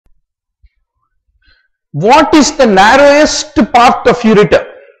What is the narrowest part of ureter?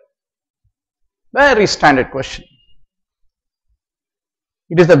 Very standard question.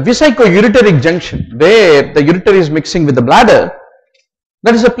 It is the vesico-ureteric junction where the ureter is mixing with the bladder.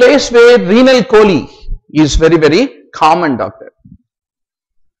 That is a place where renal coli is very, very common, doctor.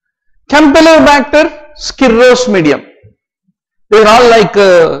 Campylobacter scirrhos medium. They are all like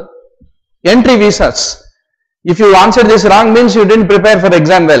entry visas. If you answer this wrong means you didn't prepare for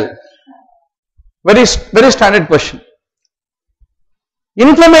exam well. Very standard question.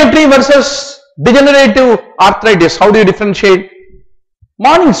 Inflammatory versus degenerative arthritis. How do you differentiate?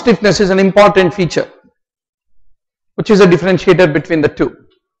 Morning stiffness is an important feature, which is a differentiator between the two.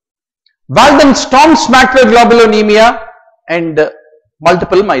 Waldenstrom's macroglobulinemia and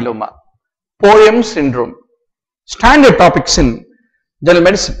multiple myeloma. Poem syndrome. Standard topics in general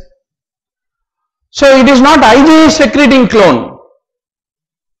medicine. So it is not IgE secreting clone.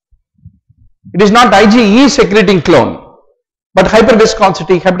 It is not IgE secreting clone, but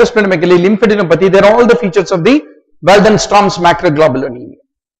hyperviscosity, hepatosplenomegaly, lymphadenopathy, they are all the features of the Waldenstrom's macroglobulinemia.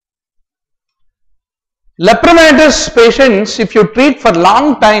 Lepromatous patients, if you treat for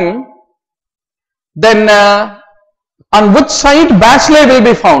long time, then on which side bacilli will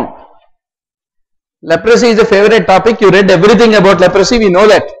be found? Leprosy is a favorite topic. You read everything about leprosy, we know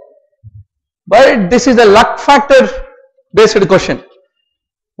that. But this is a luck factor based question.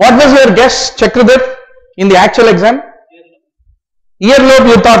 What was your guess, Chakradhar, in the actual exam? Earlobe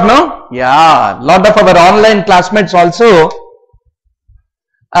you thought, no? Yeah, lot of our online classmates also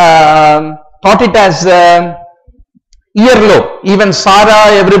thought it as earlobe. Even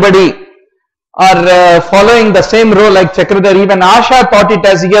Sara, everybody are following the same role like Chakradhar. Even Asha thought it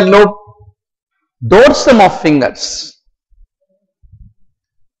as earlobe. Dorsum of fingers.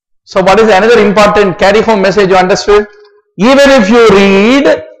 So what is another important carry home message you understood? Even if you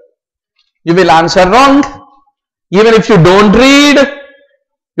read, you will answer wrong. Even if you don't read,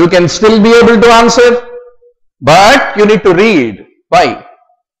 you can still be able to answer. But you need to read. Why?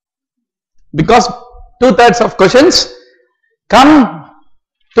 Because 2/3 of questions come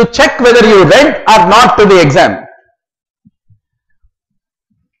to check whether you read or not to the exam.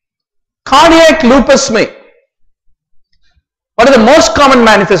 Cardiac lupus may. What is the most common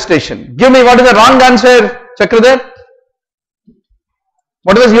manifestation? Give me what is the wrong answer, Chakradhar?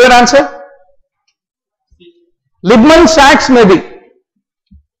 What was your answer? Liebman Sachs maybe.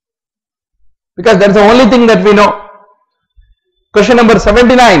 Because that's the only thing that we know. Question number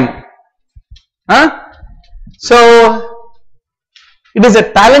 79. So, it is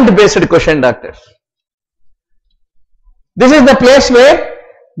a talent based question, doctor. This is the place where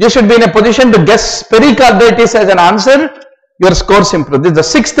you should be in a position to guess pericarditis as an answer. Your scores improve. This is the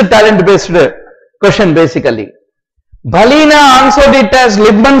 6th talent based question basically. Bhalina answered it as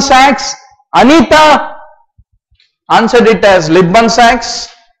Liebman Sachs. Anita answered it as Liebman Sachs.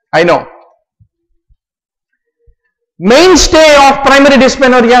 I know. Mainstay of primary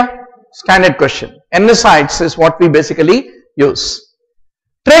dysmenorrhea, standard question. NSAIDs is what we basically use.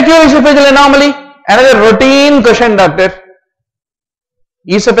 Tracheoesophageal anomaly, another routine question, doctor.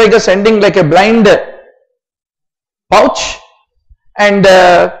 Esophagus ending like a blind pouch, and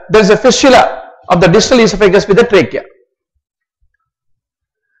there is a fistula of the distal esophagus with the trachea.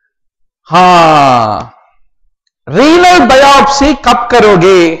 Renal biopsy कब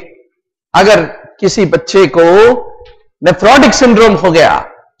करोगे अगर किसी बच्चे को nephrotic syndrome हो गया?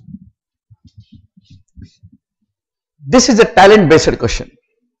 This is a talent based question.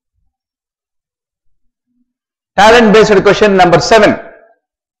 Talent based question number 7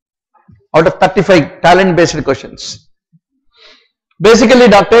 out of 35 talent based questions. Basically,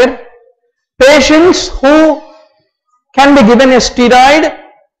 doctor, patients who can be given a steroid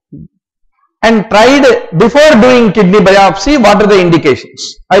and tried before doing kidney biopsy, what are the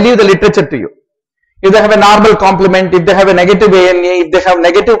indications? I leave the literature to you. If they have a normal complement, if they have a negative ANA, if they have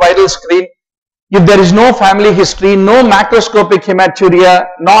negative viral screen, if there is no family history, no macroscopic hematuria,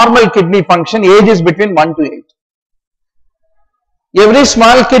 normal kidney function, age is between 1 to 8. Every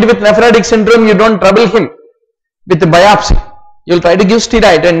small kid with nephrotic syndrome, you don't trouble him with the biopsy. You will try to give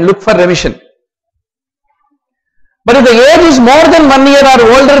steroid and look for remission. But if the age is more than 1 year or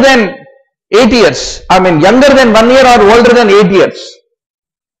older than 8 years, younger than 1 year or older than 8 years,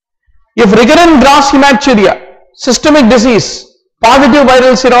 if recurrent gross hematuria, systemic disease, positive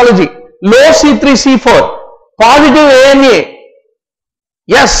viral serology, low C3, C4, positive ANA,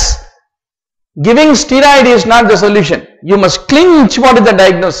 yes, giving steroid is not the solution. You must clinch what is the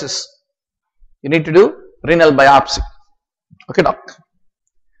diagnosis. You need to do renal biopsy. Okay, doc.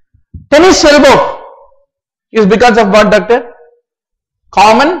 Tennis elbow is because of what, doctor?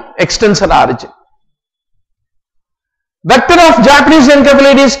 Common extensor origin. Vector of Japanese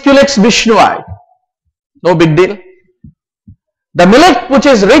encephalitis Culex vishnuae. No big deal. The millet which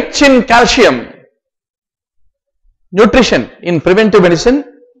is rich in calcium, nutrition in preventive medicine,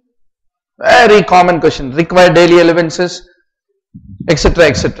 very common question, required daily allowances, etc.,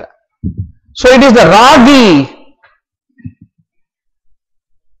 etc. So it is the ragi.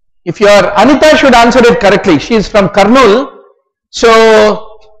 If your Anita should answer it correctly, she is from Kurnool,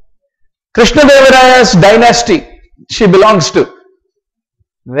 so Krishnadevaraya's dynasty she belongs to.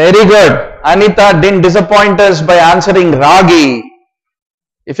 Very good. Anita didn't disappoint us by answering ragi.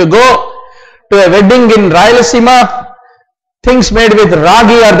 If you go to a wedding in Rayalaseema, things made with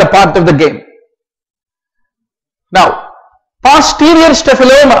ragi are the part of the game. Now, posterior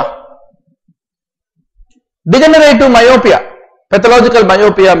staphyloma, degenerative myopia, pathological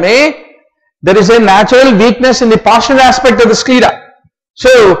myopia there is a natural weakness in the posterior aspect of the sclera.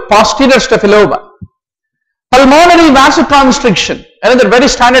 So, posterior staphyloma. Pulmonary vasoconstriction, another very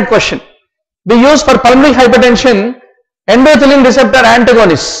standard question. We use for pulmonary hypertension endothelin receptor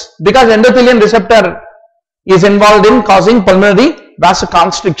antagonists because endothelin receptor is involved in causing pulmonary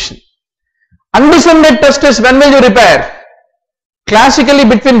vasoconstriction. Undescended testis, when will you repair? Classically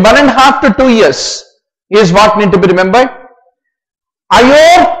between 1.5 to 2 years is what need to be remembered.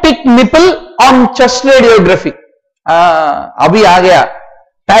 Aortic nipple on chest radiography. Abhi aa gaya.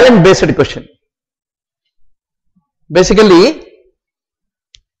 Talent based question. Basically,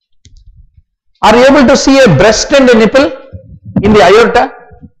 are you able to see a breast and a nipple in the aorta?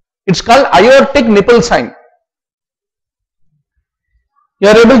 It's called aortic nipple sign. You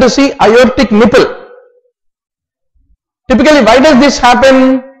are able to see aortic nipple. Typically, why does this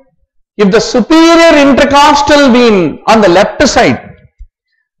happen? If the superior intercostal vein on the left side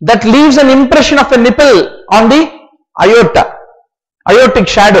that leaves an impression of a nipple on the aorta, aortic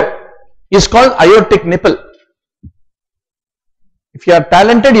shadow is called aortic nipple. If you are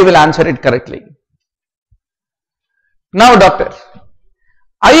talented, you will answer it correctly. Now, doctor,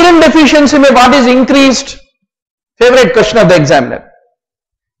 iron deficiency mein what is increased? Favorite question of the examiner.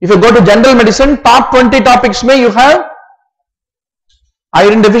 If you go to general medicine, top 20 topics mein you have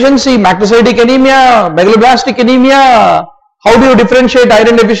iron deficiency, macrocytic anemia, megaloblastic anemia. How do you differentiate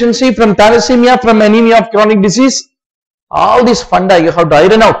iron deficiency from thalassemia, from anemia of chronic disease? All these funda you have to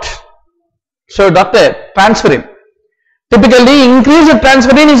iron out. So, doctor, transferrin. Typically, increased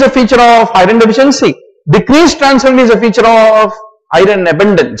transferrin is a feature of iron deficiency. Decreased transferrin is a feature of iron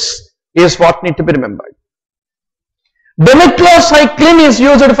abundance, is what need to be remembered. Demeclocycline is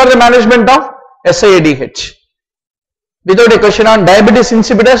used for the management of SIADH. Without a question on diabetes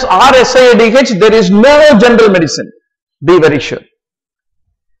insipidus or SIADH, there is no general medicine. Be very sure.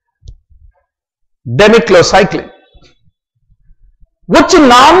 Demeclocycline. Which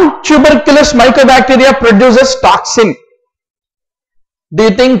non-tuberculous mycobacteria produces toxin? Do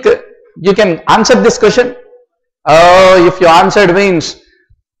you think you can answer this question? If you answered means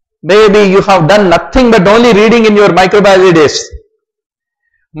maybe you have done nothing but only reading in your microbiology days.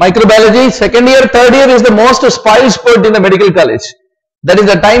 Microbiology, second year, third year is the most spoiled sport in the medical college. That is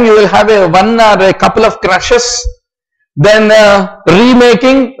the time you will have one or a couple of crushes, then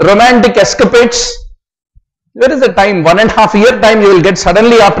remaking, romantic escapades. Where is the time? 1.5 year time you will get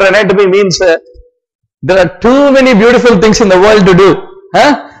suddenly after anatomy means there are too many beautiful things in the world to do.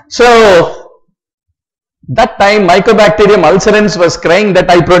 So, that time Mycobacterium ulcerans was crying that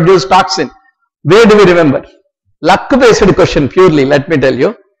I produce toxin. Where do we remember? Lakh based question purely, let me tell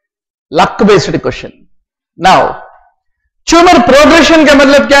you. Lakh based question. Now, tumor progression ka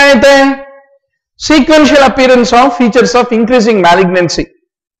matlab kya hai? Sequential appearance of features of increasing malignancy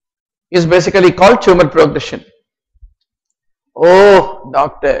is basically called tumor progression. Oh,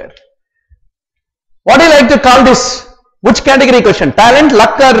 doctor. What do you like to call this? Which category question? Talent,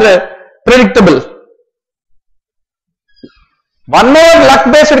 luck or predictable? One more luck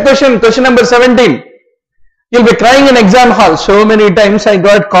based question, question number 17. You'll be crying in exam hall. So many times I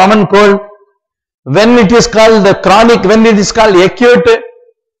got common cold. When it is called the chronic, when it is called acute.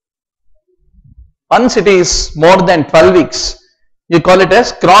 Once it is more than 12 weeks, you call it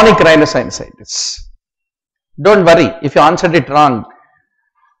as chronic rhinosinusitis. Don't worry if you answered it wrong.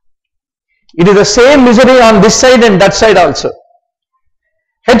 It is the same misery on this side and that side also.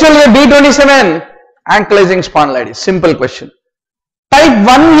 HLA B27, ankylosing spondylitis. Simple question. Type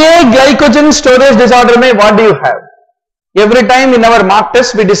 1A glycogen storage disorder mein what do you have? Every time in our mock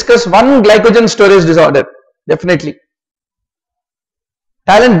test we discuss one glycogen storage disorder. Definitely.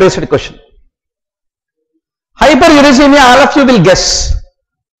 Talent based question. Hyperuricemia, all of you will guess.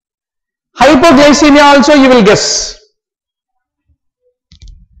 Hypoglycemia also you will guess.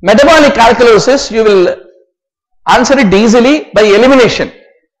 Metabolic alkalosis you will Answer it easily by elimination.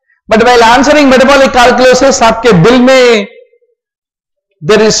 But while answering metabolic alkalosis, आपके दिल में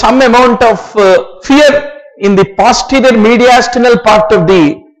there is some amount of fear in the posterior mediastinal part of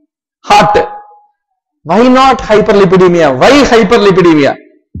the heart. Why not hyperlipidemia? Why hyperlipidemia?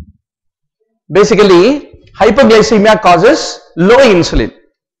 Basically, hyperglycemia causes low insulin.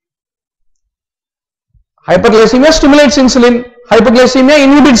 Hyperglycemia stimulates insulin. Hyperglycemia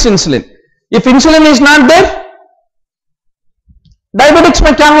inhibits insulin. If insulin is not there, diabetics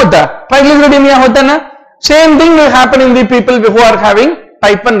में क्या होता है? Triglyceridemia होता है ना? Same thing will happen in the people who are having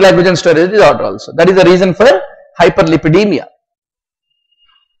type 1 glycogen storage disorder also. That is the reason for hyperlipidemia.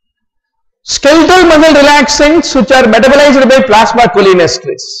 Skeletal muscle relaxants which are metabolized by plasma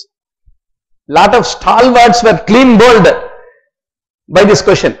cholinesterase. Lot of stalwarts were clean bowled by this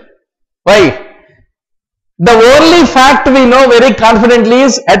question. Why? The only fact we know very confidently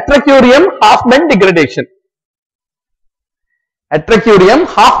is atracurium Hoffman degradation. Atracurium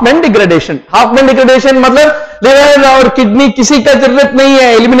Hoffman degradation. Hoffman degradation मतलब liver और kidney किसी का जरूरत नहीं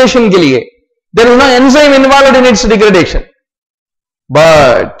है elimination के लिए. There is no enzyme involved in its degradation.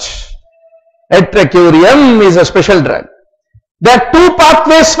 But atracurium is a special drug. There are two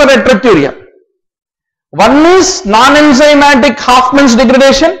pathways for atracurium. One is non-enzymatic Hoffman's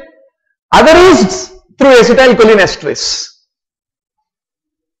degradation. Other is through acetylcholinesterase.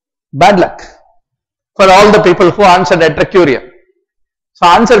 Bad luck for all the people who answered atracurium. So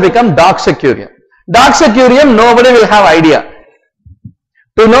answer become doxycurium. Doxycurium nobody will have idea.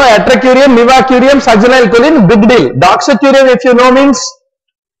 To know atracurium, mivacurium, succinylcholine, big deal. Doxycurium if you know means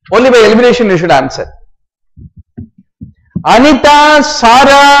only by elimination you should answer. Anita,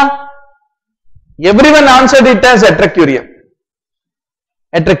 Sara, everyone answered it as atracurium.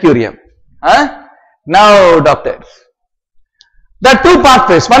 Atracurium. Huh? Now doctor. There are two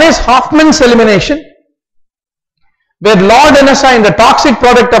pathways. One is Hoffman's elimination, where lord-NSI in the toxic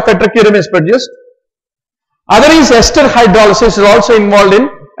product of atracurium is produced. Other is ester hydrolysis is also involved in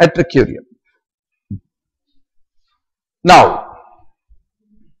atracurium. Now,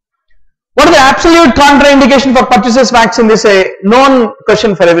 what is the absolute contraindication for pertussis vaccine? This is a known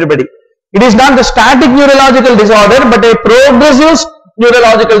question for everybody. It is not the static neurological disorder, but a progressive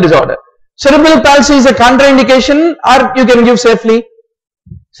neurological disorder. Cerebral palsy is a contraindication, or you can give safely.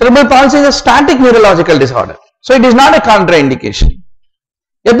 Cerebral palsy is a static neurological disorder. So it is not a contraindication.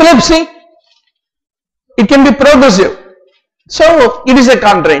 Epilepsy, it can be progressive. So it is a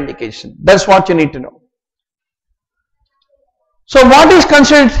contraindication. That's what you need to know. So what is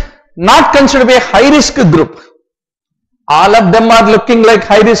considered, not considered to be a high risk group? All of them are looking like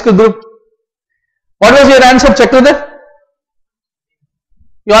high risk group. What was your answer, Chakrudar?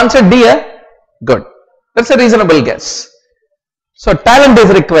 You answered D, eh? Good. That's a reasonable guess. So talent is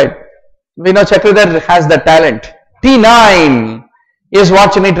required. We know Chakrudar has the talent. T9 is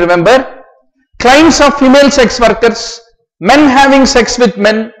what you need to remember. Clients of female sex workers, men having sex with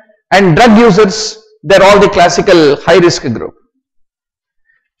men, and drug users, they are all the classical high risk group.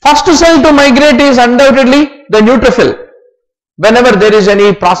 First cell to migrate is undoubtedly the neutrophil whenever there is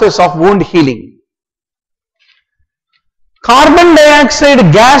any process of wound healing. Carbon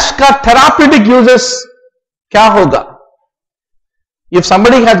dioxide gas का therapeutic uses क्या होगा? If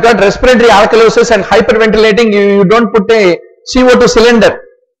somebody has got respiratory alkalosis and hyperventilating, you don't put a CO2 cylinder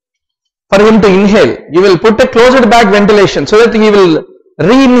for him to inhale. You will put a closed back ventilation so that he will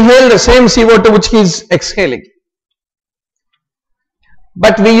re-inhale the same CO2 which he is exhaling.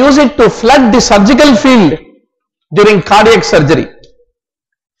 But we use it to flood the surgical field during cardiac surgery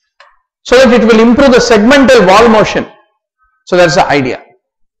so that it will improve the segmental wall motion. So that's the idea.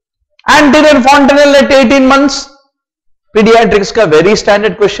 Anterior fontanelle at 18 months. Pediatrics ka very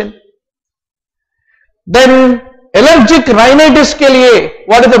standard question. Then allergic rhinitis ke liye,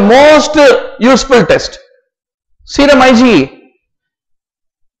 what is the most useful test? Serum IgE.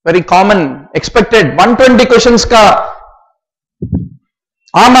 Very common, expected. 120 questions ka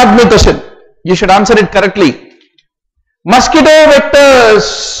aam aadmi question. You should answer it correctly. Mosquito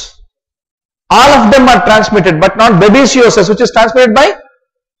vectors. All of them are transmitted, but not babesiosis, which is transmitted by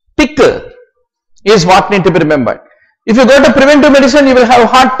tick, is what need to be remembered. If you go to preventive medicine, you will have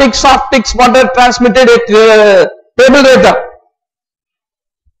hot ticks, soft ticks, what are transmitted at table data.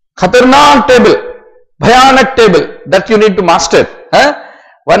 Khatarnak table, bhayanak table, that you need to master.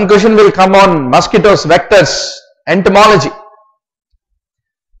 One question will come on mosquitoes, vectors, entomology.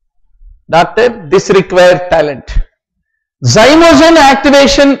 Doctor, this requires talent. Zymogen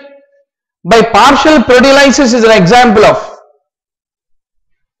activation by partial proteolysis is an example of.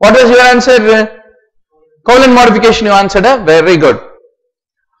 What was your answer? Colon modification you answered, very good.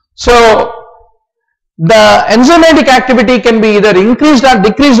 So the enzymatic activity can be either increased or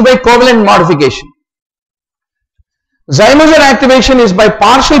decreased by covalent modification. Zymogen activation is by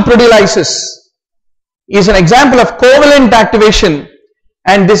partial proteolysis, is an example of covalent activation,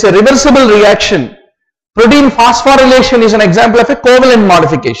 and this is a reversible reaction. Protein phosphorylation is an example of a covalent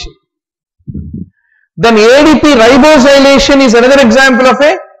modification. Then ADP ribosylation is another example of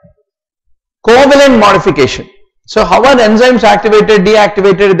a covalent modification. So how are enzymes activated,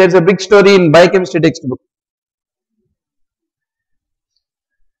 deactivated? There is a big story in biochemistry textbook.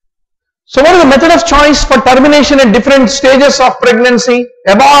 So what is the method of choice for termination at different stages of pregnancy?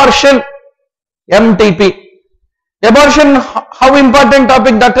 Abortion, MTP. Abortion, how important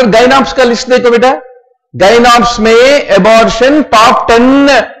topic? Dr. Gynops का list देखो बेटा. Gynops में abortion top 10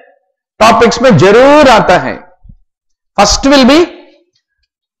 topics में जरूर आता है. First will be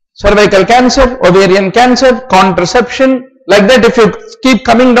cervical cancer, ovarian cancer, contraception, like that. If you keep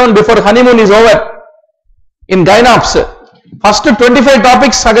coming down before honeymoon is over, in Gynops, first 25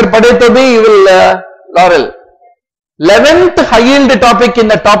 topics agar padhe to bhi you will laurel. 11th high yield topic in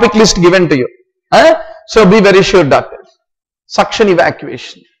the topic list given to you. So be very sure, doctor. Suction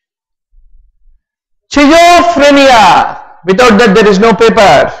evacuation. Schizophrenia, without that there is no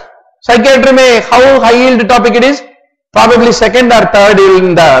paper. Psychiatry mein how high yield topic it is? Probably second or third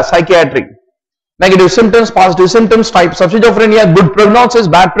in the psychiatry. Negative symptoms, positive symptoms, types of schizophrenia, good prognosis,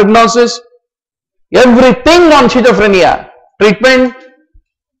 bad prognosis, everything on schizophrenia. Treatment.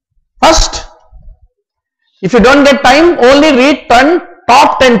 First, if you don't get time, only read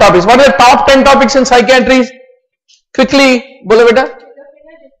top 10 topics. What are the top 10 topics in psychiatry? Quickly, bolo beta.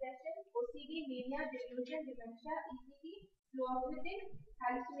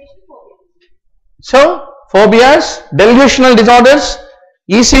 So, phobias, delusional disorders,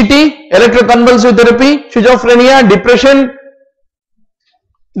 ECT, electroconvulsive therapy, schizophrenia, depression,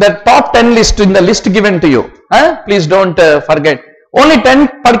 the top 10 list in the list given to you. Please don't forget. Only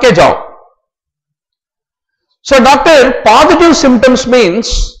 10 padke jao. So, doctor, positive symptoms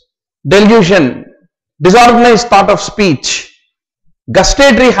means delusion, disorganized thought of speech,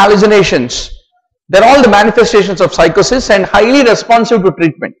 gustatory hallucinations. They are all the manifestations of psychosis and highly responsive to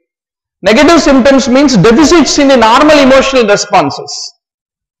treatment. Negative symptoms means deficits in the normal emotional responses.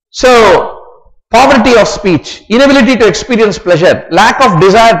 So, poverty of speech, inability to experience pleasure, lack of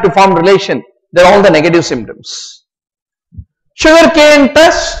desire to form relation, they are all the negative symptoms. Sugarcane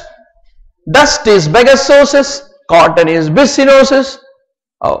dust is Begossosis, cotton is Bispinosis.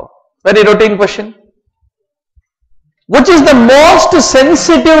 Oh, very routine question. Which is the most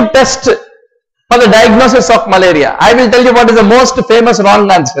sensitive test for the diagnosis of malaria? I will tell you what is the most famous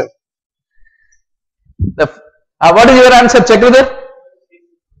wrong answer. What is your answer, Chakrudar?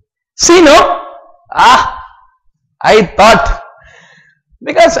 C, no? I thought,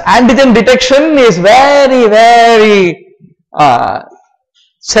 because antigen detection is very, very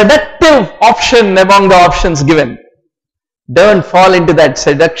seductive option among the options given. Don't fall into that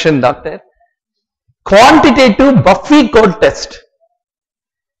seduction, doctor. Quantitative Buffy code test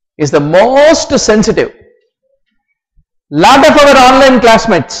is the most sensitive. Lot of our online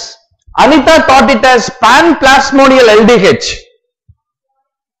classmates, Anita taught it as pan-plasmodial LDH.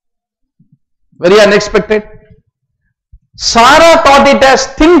 Very unexpected. Sarah taught it as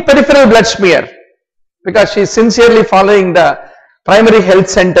thin peripheral blood smear because she is sincerely following the primary health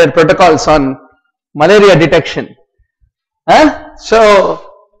center protocols on malaria detection.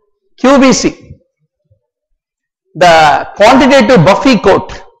 So, QBC, the quantitative Buffy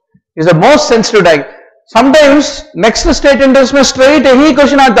coat is the most sensitive diagnosis. Sometimes next state interest में straight ही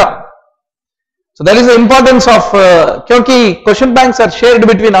question आता. So that is the importance of क्योंकि question banks are shared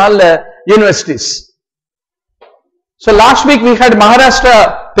between all universities. So last week we had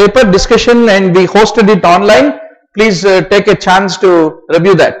Maharashtra paper discussion and we hosted it online. Please take a chance to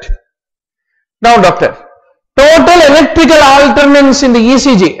review that. Now doctor, total electrical alternance in the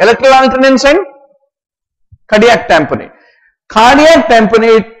ECG, electrical alternance and cardiac tamponade. Cardiac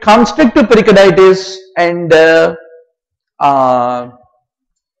tamponade, constrictive pericarditis and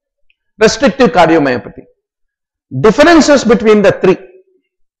restrictive cardiomyopathy. Differences between the three.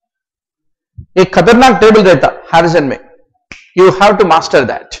 एक खतरनाक table रहता Harrison में. You have to master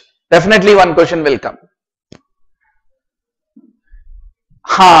that. Definitely one question will come.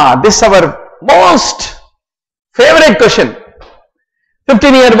 This is our most favorite question.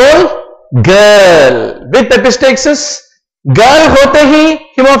 15-year-old girl with epistaxis. Girl hote hi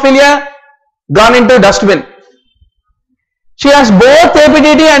hemophilia gone into dustbin. She has both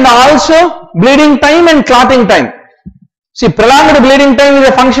APDT and also bleeding time and clotting time. See, prolonged bleeding time is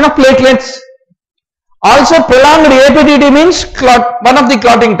a function of platelets. Also, prolonged APDT means one of the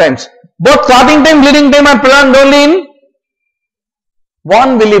clotting times. Both clotting time, bleeding time are prolonged only in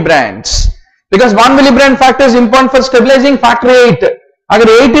von Willebrand's. Because von Willebrand factor is important for stabilizing factor 8.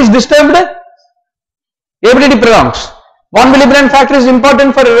 If 8 is disturbed, ability prolongs. Von Willebrand factor is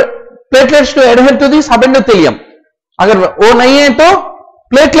important for platelets to adhere to the subendothelium. If O nahi hai to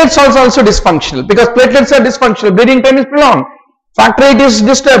platelets are also dysfunctional. Because platelets are dysfunctional, bleeding time is prolonged. Factor 8 is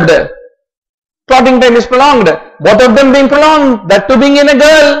disturbed. Clotting time is prolonged. Both of them being prolonged, that too being in a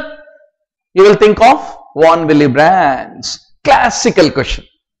girl. You will think of von Willebrand's. Classical question.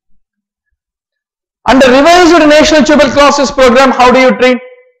 Under revised National Tuberculosis Program, how do you treat?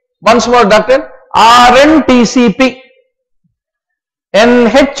 Once more, doctor. RNTCP,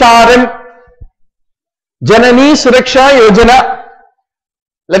 NHRM, Janani Suraksha Yojana.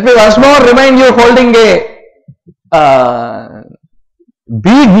 Let me once more remind you, holding a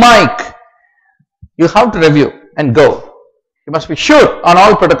big mic, you have to review and go. You must be sure on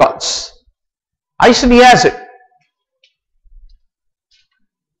all protocols. INICET.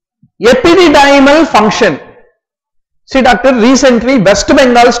 Epididymal function. See doctor, recently West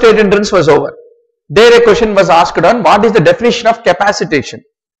Bengal state entrance was over. There a question was asked on what is the definition of capacitation.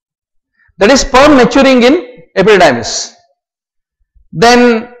 That is sperm maturing in epididymis.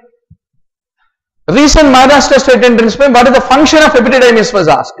 Then recent Maharashtra state entrance, what is the function of epididymis was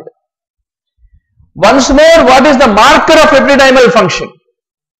asked. Once more, what is the marker of epididymal function?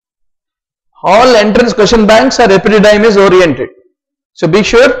 All entrance question banks are epididymis oriented. So be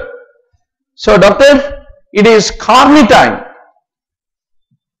sure. So doctor, it is carnitine.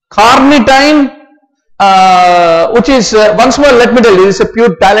 Carnitine, which is, once more let me tell you, it is a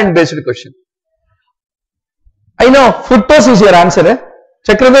pure talent based question. I know, fructose is your answer.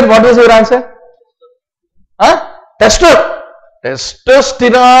 Chakravarti, what was your answer? Huh?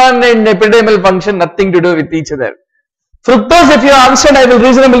 Testosterone and epididymal function, nothing to do with each other. Fructose, if you answered, I will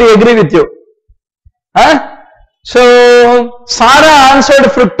reasonably agree with you. Huh? So, Sarah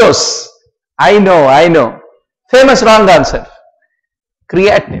answered fructose. I know. Famous wrong answer.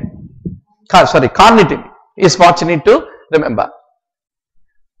 Creatinine. Carnitine is what you need to remember.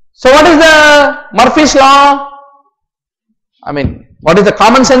 So, what is the Murphy's law? What is the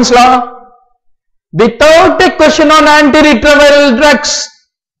common sense law? Without a question on antiretroviral drugs,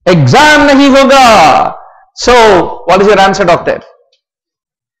 exam nahi hoga. So, what is your answer, doctor?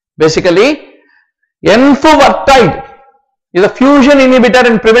 Basically, enfuvirtide is a fusion inhibitor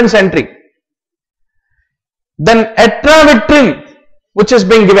and prevents entry. Then etravitrin, which is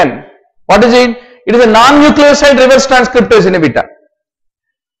being given. What is it? It is a non-nucleoside reverse transcriptase inhibitor.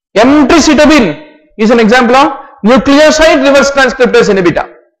 Emtricitabine is an example of nucleoside reverse transcriptase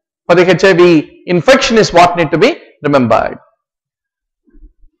inhibitor. For the HIV infection is what need to be remembered.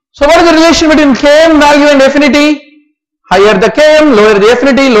 So what is the relation between Km value and affinity? Higher the Km, lower the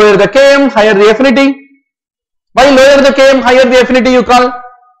affinity, lower the Km, higher the affinity. Why lower the Km, higher the affinity you call?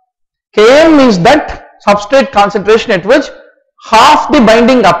 Km is that substrate concentration at which half the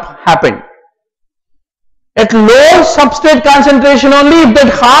binding up happened. At low substrate concentration only if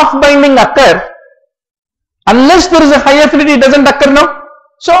that half binding occur, unless there is a high affinity it doesn't occur now.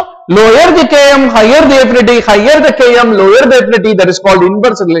 So lower the Km, higher the affinity, higher the Km, lower the affinity, that is called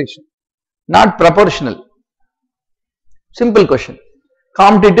inverse relation, not proportional. Simple question.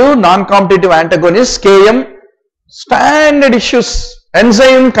 Competitive, non-competitive antagonists, Km, standard issues,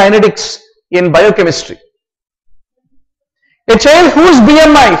 enzyme kinetics in biochemistry. A child whose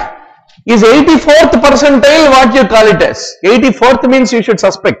BMI is 84th percentile, what you call it as? 84th means you should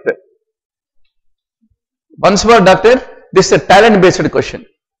suspect. Once more doctor, this is a talent based question.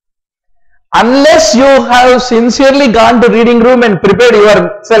 Unless you have sincerely gone to reading room and prepared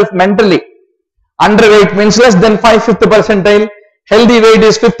yourself mentally, underweight means less than 5/5 percentile, healthy weight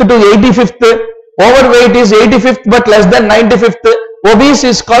is 5th to 85th, overweight is 85th but less than 95th, obese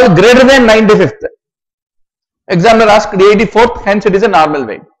is called greater than 95th. Examiner asked 84th, hence it is a normal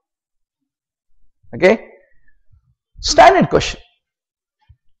weight. Okay, standard question,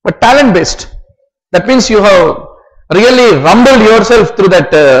 but talent based. That means you have really rumbled yourself through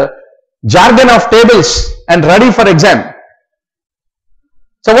that jargon of tables and ready for exam.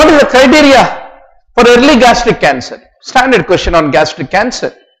 So what is the criteria for early gastric cancer? Standard question on gastric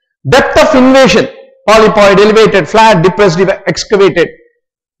cancer. Depth of invasion, polypoid, elevated, flat, depressed, excavated.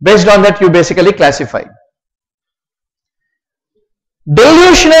 Based on that you basically classify.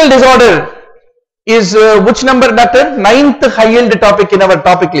 Delusional disorder is which number, doctor? 9th high yield topic in our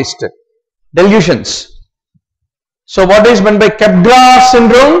topic list. Delusions. So what is meant by Capgras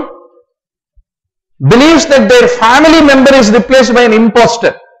syndrome? Believes that their family member is replaced by an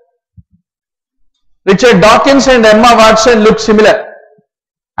imposter. Richard Dawkins and Emma Watson look similar.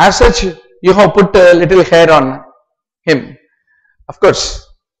 As such, you have put a little hair on him. Of course,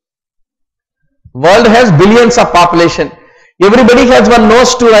 world has billions of population. Everybody has one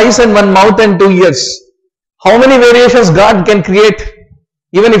nose, two eyes and one mouth and 2 ears. How many variations God can create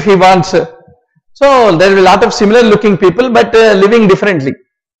even if He wants? So there are a lot of similar looking people but living differently.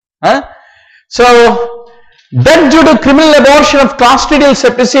 So death due to criminal abortion of clostridial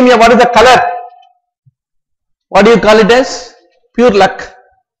septicemia, what is the color? What do you call it as? Pure luck.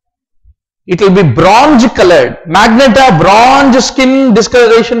 It will be bronze colored. Magneta, bronze skin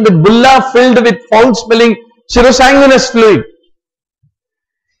discoloration with bulla filled with foul smelling serosanguinous fluid.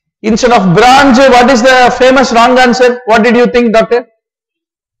 Instead of bronze, what is the famous wrong answer? What did you think, doctor?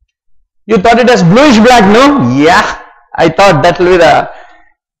 You thought it as bluish black, no? Yeah, I thought that will be the...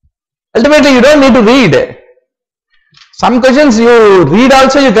 Ultimately, you don't need to read. Some questions you read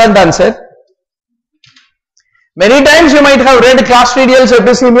also you can't answer. Many times you might have read clostridial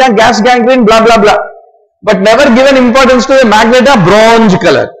septicemia, gas gangrene, blah blah blah, but never given importance to the magneta bronze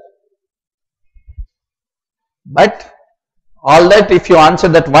color. But all that, if you answer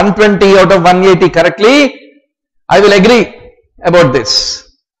that 120 out of 180 correctly, I will agree about this.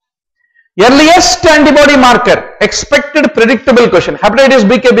 Earliest antibody marker, expected predictable question. Hepatitis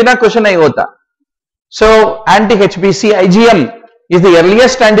B ke bina question nahi hota. So anti-HBC IgM is the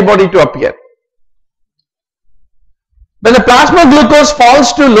earliest antibody to appear. When the plasma glucose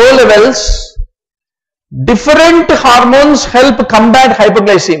falls to low levels, different hormones help combat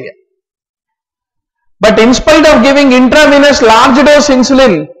hypoglycemia. But in spite of giving intravenous large dose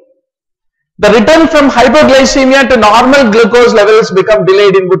insulin, the return from hypoglycemia to normal glucose levels become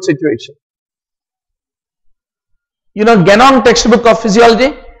delayed in good situation. You know, Ganong textbook of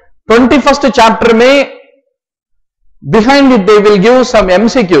physiology, 21st chapter mein, behind it they will give some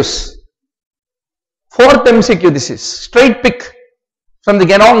MCQs. 4th MCQ, this is straight pick from the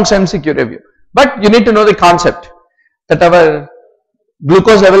Ganong's MCQ review. But you need to know the concept that our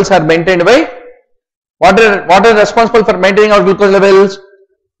glucose levels are maintained by what are responsible for maintaining our glucose levels?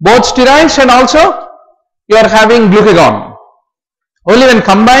 Both steroids and also you are having glucagon. Only when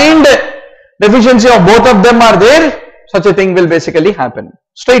combined deficiency of both of them are there, such a thing will basically happen.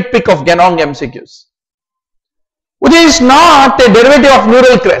 Straight pick of Ganong MCQs, which is not a derivative of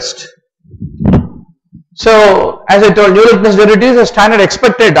neural crest. So, as I told, neural crest derivative is a standard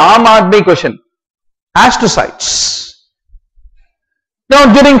expected Aam Aadmi question. Astrocytes.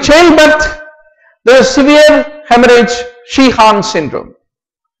 Now, during childbirth, there is severe hemorrhage, Sheehan syndrome.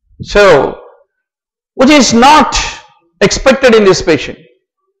 So, which is not expected in this patient.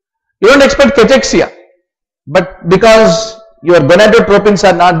 You don't expect cachexia, but because your gonadotropins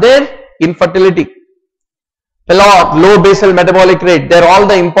are not there, infertility, low basal metabolic rate, they are all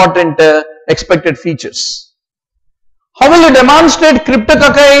the important expected features. How will you demonstrate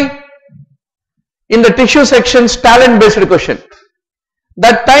cryptococci in the tissue sections? Talent based question.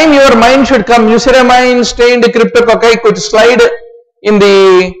 That time your mind should come, useramine stained cryptococci could slide in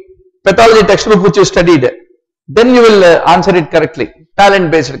the pathology textbook which you studied. Then you will answer it correctly. Talent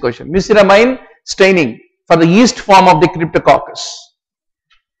based question. Useramine staining for the yeast form of the cryptococcus.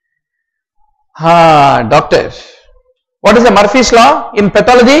 Doctor, what is the Murphy's law in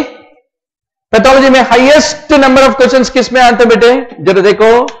pathology? Pathology में highest number of questions किस में आते बेटे? जरा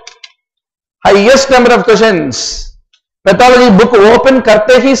देखो, highest number of questions. Pathology book open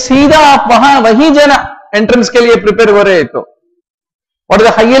करते ही सीधा आप वहीं जाना एंट्रेंस के लिए प्रिपेयर हो रहे तो what is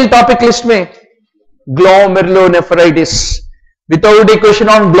the highest topic list में? Glomerulonephritis. Without A question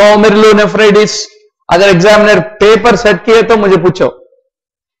on glomerulonephritis अगर एग्जामिनर पेपर सेट किए तो मुझे पूछो.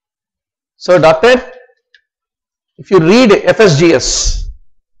 So doctor, if you read FSGS,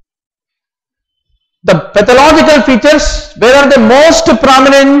 the pathological features, where are the most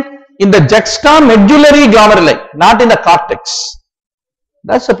prominent? In the juxtamedullary glomeruli, not in the cortex.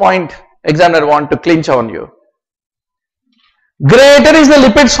 That's the point examiner want to clinch on you. Greater is the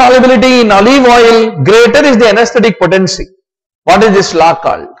lipid solubility in olive oil, greater is the anesthetic potency. What is this law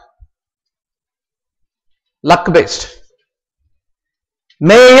called? Lakh based.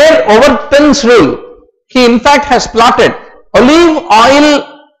 Mayer-Overton's rule. He in fact has plotted olive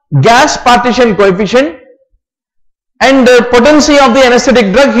oil gas partition coefficient and the potency of the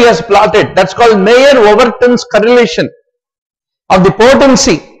anesthetic drug he has plotted. That's called Mayer-Overton's correlation of the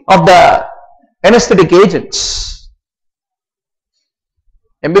potency of the anesthetic agents.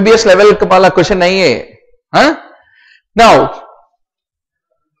 MBBS level ka question nahi hai. Now,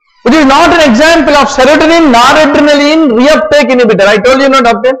 it is not an example of serotonin, noradrenaline reuptake inhibitor. I told you no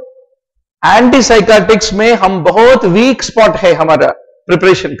doctor. Antipsychotics में हम बहुत weak spot है हमारा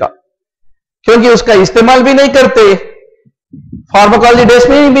preparation का, क्योंकि उसका इस्तेमाल भी नहीं करते, फार्माकोलॉजी डेज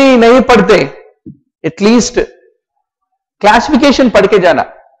में भी नहीं पढ़ते, एटलीस्ट क्लासिफिकेशन पढ़ के जाना,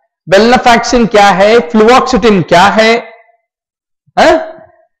 वेलनाफैक्सिन क्या है, फ्लुओक्सिटिन क्या है,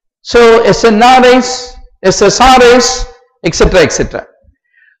 सो SNRIs, SSRIs, etc. etc.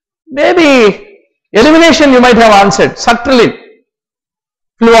 Maybe elimination you might have answered. Sertraline,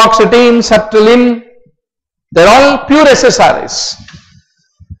 fluoxetine, sertraline, they're all pure SSRIs.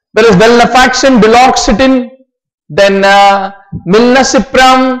 Whereas venlafaxine, duloxetine, then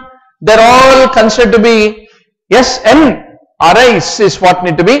milnacipram, they're all considered to be SNRIs is what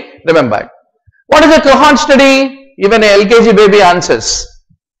need to be remembered. What is a cohort study? Even a LKG baby answers.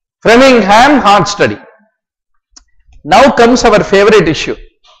 Framingham heart study. Now comes our favorite issue.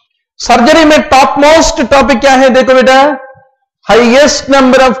 Surgery में top most topic क्या है? देखो बेटा, highest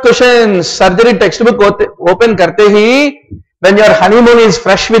number of questions. Surgery text book open करते he when your honeymoon is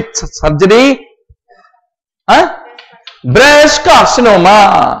fresh with surgery, breast carcinoma.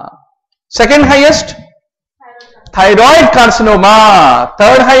 Second highest thyroid carcinoma.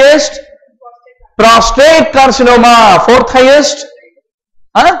 Third highest prostate carcinoma. Fourth highest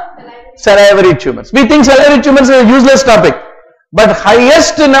salivary tumors. We think salivary tumors is a useless topic, but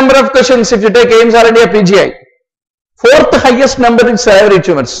highest number of questions if you take AIMS or India PGI, fourth highest number is salivary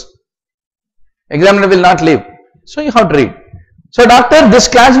tumors. Examiner will not leave, so you have to read. So doctor, this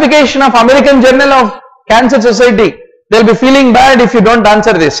classification of American Journal of Cancer Society, they'll be feeling bad if you don't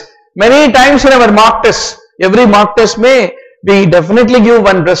answer this. Many times in our mock tests, every mock test may we definitely give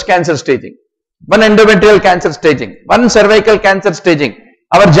one breast cancer staging, one endometrial cancer staging, one cervical cancer staging.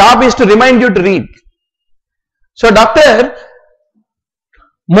 Our job is to remind you to read. So doctor,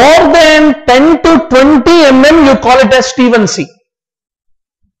 more than 10 to 20 mm you call it as T1C.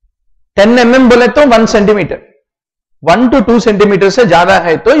 10 mm बोले तो 1 centimeter. 1 to 2 centimeters से ज्यादा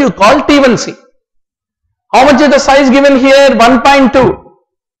है तो you call T1C. How much is the size given here? 1.2.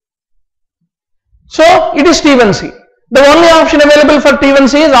 So it is T1C. The only option available for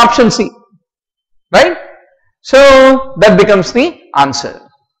T1C is option C. Right? So that becomes the answer.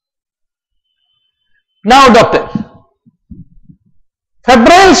 Now doctor,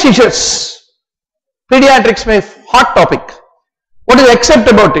 febrile seizures, pediatrics में hot topic. What is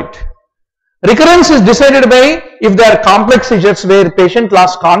accept about it? Recurrence is decided by if there are complex seizures where patient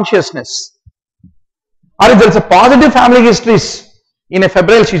lost consciousness, or if there is a positive family histories in a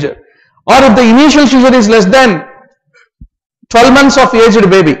febrile seizure, or if the initial seizure is less than 12 months of aged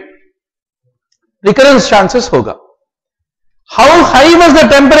baby, recurrence chances होगा. How high was the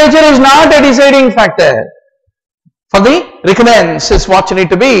temperature is not a deciding factor. For the recurrence is what you need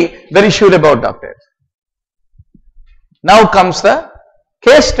to be very sure about, doctor. Now comes the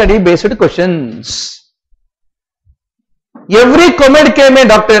case study based questions. Every COMED came a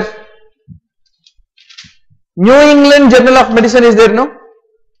doctor. New England Journal of Medicine is there, no?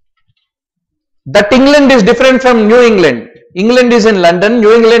 That England is different from New England. England is in London,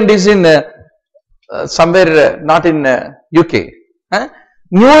 New England is in somewhere not in UK.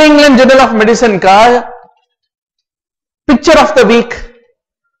 New England Journal of Medicine का picture of the week,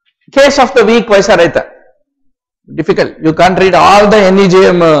 case of the week वैसा रहता. Difficult. You can't read all the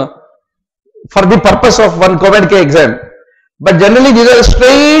NEJM for the purpose of one COMED के exam. But generally these are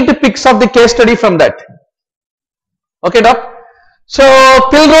straight pics of the case study from that. Okay, doc? So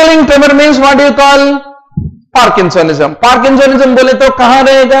pill rolling tremor means what do you call? Parkinsonism. Parkinsonism बोले तो कहाँ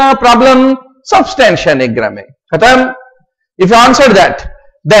रहेगा problem? Substantia nigra में. खत्म. If you answered that,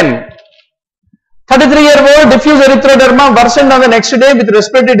 then 33-year-old diffuse erythroderma worsened on the next day with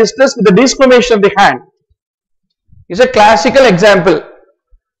respiratory distress with the desquamation of the hand. Is a classical example.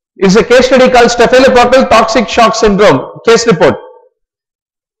 It's a case study called staphylococcal toxic shock syndrome. Case report.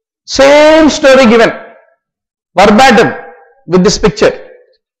 Same story given. Verbatim with this picture.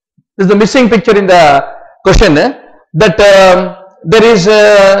 This is the missing picture in the question. That there is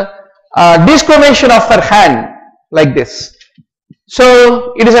desquamation of her hand like this.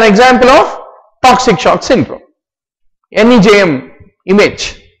 So it is an example of toxic shock syndrome. NEJM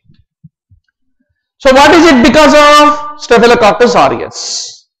image. So what is it because of Staphylococcus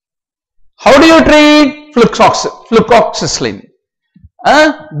aureus? How do you treat flucloxacillin?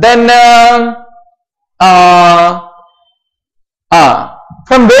 Then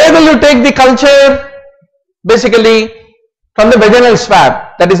from where will you take the culture? Basically from the vaginal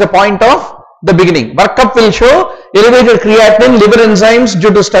swab. That is the point of the beginning. Workup will show elevated creatinine, liver enzymes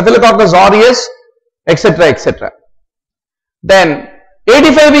due to Staphylococcus aureus, etc. etc. Then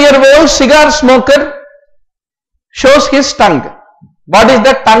 85-year-old cigar smoker shows his tongue. What is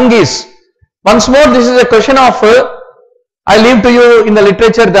the tongue is? Once more, this is a question of, I leave to you in the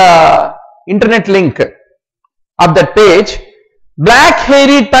literature the internet link of that page. Black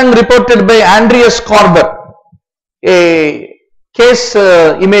hairy tongue reported by Andreas Korber, a case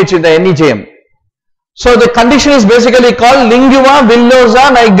image in the NEJM. So the condition is basically called lingua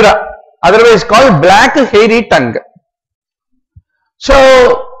villosa nigra, otherwise called black hairy tongue. So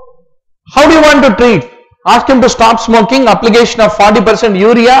how do you want to treat? Ask him to stop smoking, application of 40%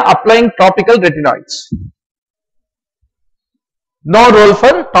 urea, applying topical retinoids. No role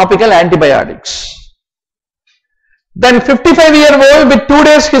for topical antibiotics. Then 55-year-old with 2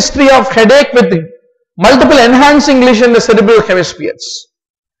 days history of headache with multiple enhancing lesion in the cerebral hemispheres.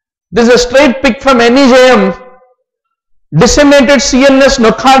 This is a straight pic from NEJM. Disseminated CNS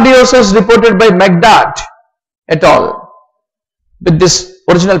nocardiosis reported by Magdad et al. With this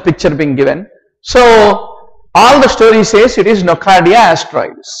original picture being given. So all the story says it is nocardia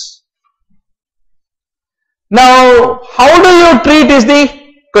asteroides. Now how do you treat is the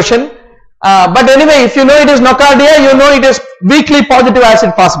question. But anyway, if you know it is nocardia, you know it is weakly positive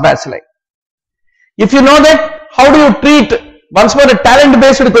acid fast bacilli. If you know that, how do you treat? Once more, a talent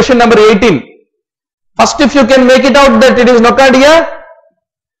based question number 18. First, if you can make it out that it is nocardia,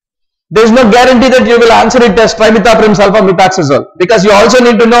 there is no guarantee that you will answer it as trimethoprim sulfamethoxazole, because you also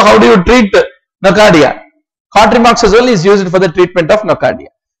need to know how do you treat nocardia. Cotrimoxazole is used for the treatment of nocardia.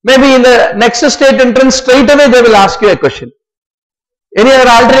 Maybe in the next state entrance straight away they will ask you a question. Any other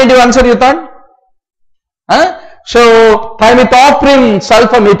alternative answer you thought? So trimethoprim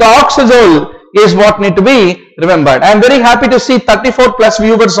sulfamethoxazole is what need to be remembered. I am very happy to see 34 plus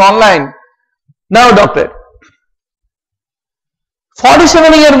viewers online. Now doctor,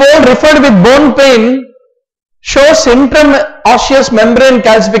 47-year-old referred with bone pain, shows intraosseous membrane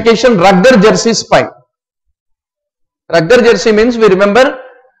calcification, Rugger Jersey spine. Rugger Jersey means we remember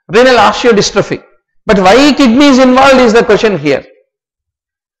renal osteodystrophy. But why kidney is involved is the question here.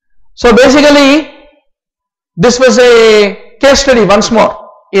 So basically this was a case study once more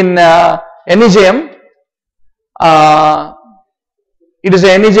in NEJM. It is a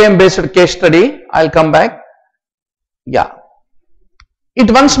NEJM based case study. I'll come back. Yeah. It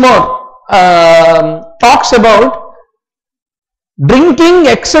once more talks about drinking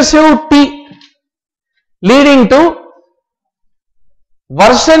excessive tea leading to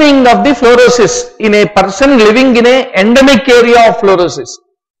worsening of the fluorosis in a person living in a endemic area of fluorosis.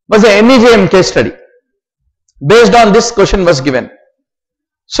 Was a NEJM case study. Based on this question was given.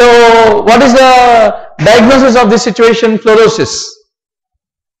 So what is the diagnosis of this situation? Fluorosis.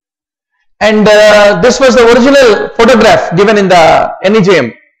 And this was the original photograph given in the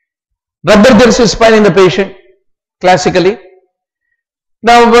NEJM. Rugger Jersey spine in the patient classically.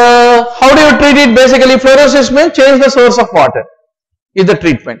 Now how do you treat it? Basically fluorosis means change the source of water is the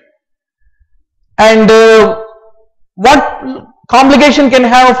treatment. And what complication can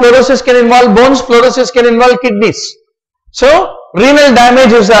have? Fluorosis can involve bones, fluorosis can involve kidneys. So renal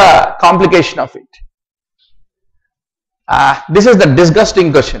damage is a complication of it. This is the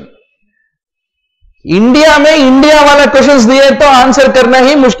disgusting question. India में India वाला questions दिए तो answer करना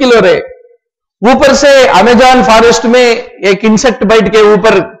ही मुश्किल हो रहे, ऊपर से अमेज़न फॉरेस्ट में एक इंसेक्ट बाइट के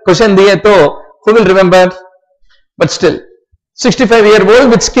ऊपर क्वेश्चन दिए तो who will remember? But still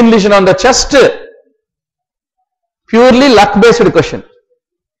 65-year-old with skin lesion on the chest, purely luck based question.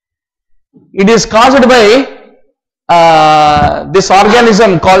 It is caused by this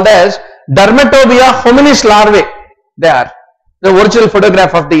organism called as Dermatobia hominis larvae. They are the original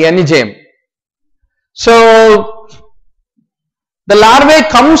photograph of the NEJM. So the larvae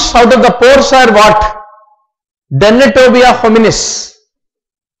comes out of the pores are what? Dermatobia hominis.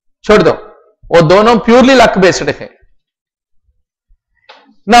 छोड़ दो, वो दोनों purely luck based है.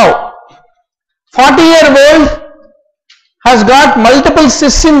 Now 40-year-old has got multiple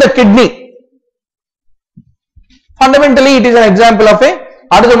cysts in the kidney. Fundamentally it is an example of a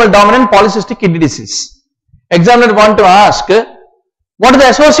autosomal dominant polycystic kidney disease. Examiner want to ask, what is the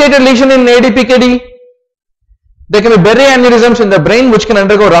associated lesion in ADPKD? There can be berry aneurysms in the brain which can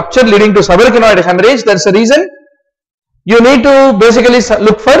undergo rupture leading to subarachnoid hemorrhage. That's the reason you need to basically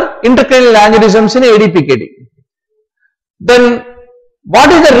look for intracranial aneurysms in ADPKD. Then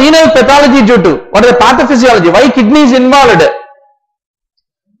what is the renal pathology due to? What is the pathophysiology? Why kidney is involved?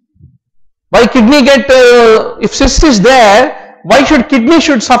 Why kidney get, if cyst is there, why should kidney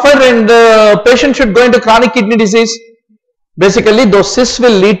should suffer and the patient should go into chronic kidney disease? Basically those cysts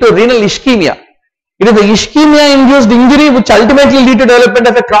will lead to renal ischemia. It is the ischemia induced injury which ultimately lead to development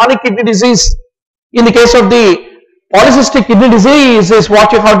of a chronic kidney disease. In the case of the polycystic kidney disease is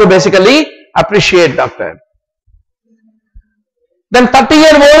what you have to basically appreciate, doctor. Then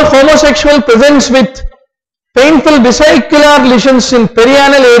 30-year-old homosexual presents with painful vesicular lesions in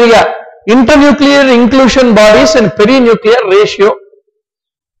perianal area internuclear inclusion bodies and perinuclear ratio.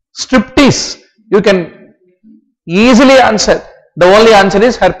 Striptease, you can easily answer. The only answer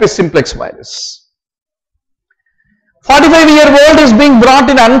is herpes simplex virus. 45-year-old is being brought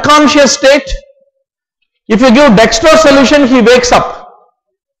in unconscious state. If you give dextrose solution, he wakes up.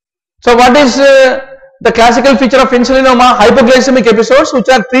 So what is the classical feature of insulinoma? Hypoglycemic episodes which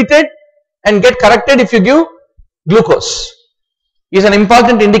are treated and get corrected if you give glucose. Is an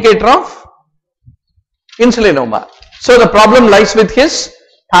important indicator of insulinoma. So the problem lies with his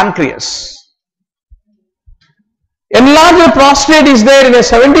pancreas. Enlarged prostate is there in a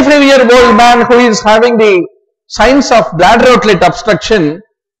 75-year-old man who is having the signs of bladder outlet obstruction.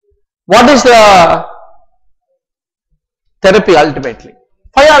 What is the therapy ultimately?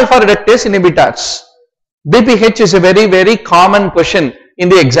 5-alpha reductase inhibitors. BPH is a very common question in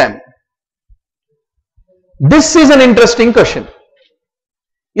the exam. This is an interesting question.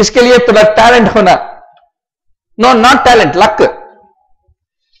 इसके लिए थोड़ा talent होना. No, not talent, luck.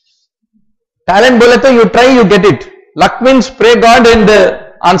 Talent बोले तो you try, you get it. Luck means pray God and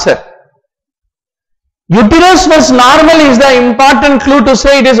answer. Uterus was normal is the important clue to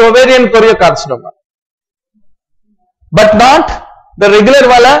say it is ovarian choriocarcinoma. But not the regular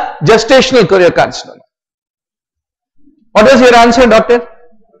wala gestational choriocarcinoma. What was your answer, doctor?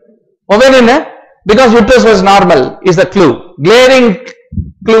 Ovarian, eh? Because uterus was normal is the clue. Glaring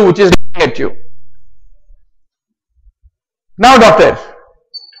clue which is looking at you. Now doctor,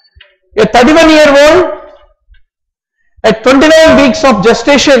 a 31-year-old at 29 weeks of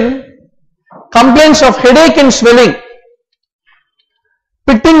gestation complains of headache and swelling,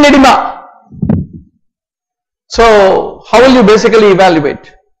 pitting edema. So how will you basically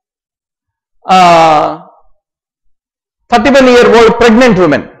evaluate? 31-year-old pregnant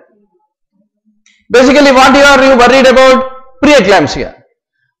woman. Basically what are you worried about? Preeclampsia.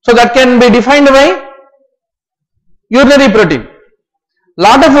 So that can be defined by urinary protein.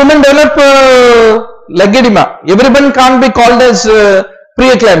 Lot of women develop leg edema. Everyone can't be called as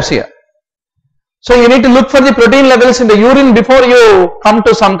preeclampsia. So you need to look for the protein levels in the urine before you come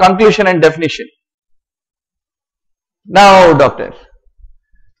to some conclusion and definition. Now doctor,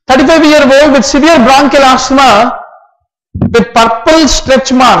 35-year-old with severe bronchial asthma with purple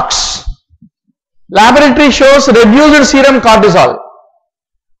stretch marks. Laboratory shows reduced serum cortisol.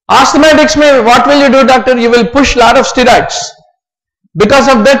 Asthmatics may, what will you do doctor? You will push lot of steroids. Because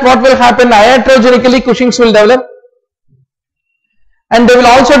of that what will happen? Iatrogenically Cushing's will develop. And they will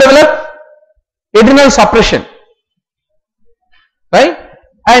also develop adrenal suppression. Right?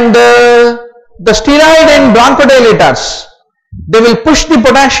 And the steroid and bronchodilators, they will push the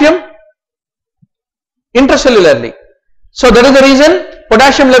potassium intracellularly. So that is the reason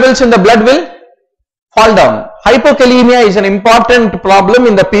potassium levels in the blood will fall down. Hypokalemia is an important problem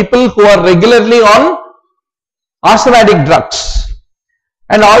in the people who are regularly on asthmatic drugs.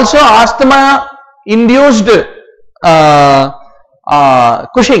 And also asthma induced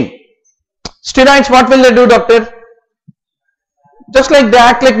Cushing. Steroids, what will they do doctor? Just like they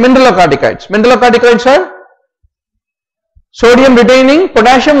act like mineralocorticoids. Mineralocorticoids are sodium retaining,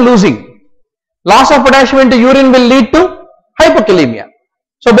 potassium losing. Loss of potassium into urine will lead to hypokalemia.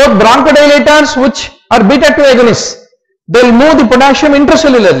 So both bronchodilators which are beta 2 agonists, they will move the potassium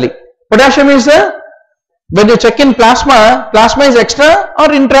intracellularly. Potassium is when you check in plasma, plasma is extra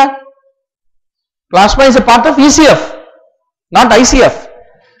or intra? Plasma is a part of ECF, not ICF.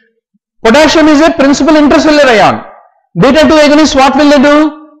 Potassium is a principal intracellular ion. Beta 2 agonists, what will they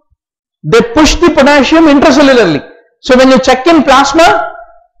do? They push the potassium intracellularly. So when you check in plasma,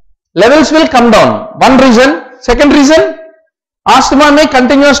 levels will come down. One reason. Second reason, asthma may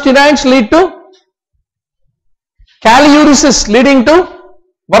continuous steroids lead to caliuresis, leading to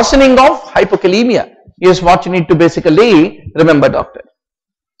worsening of hypokalemia, is what you need to basically remember doctor.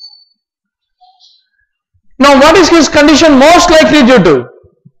 Now what is his condition most likely due to?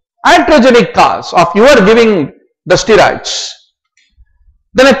 Iatrogenic cause of your giving the steroids.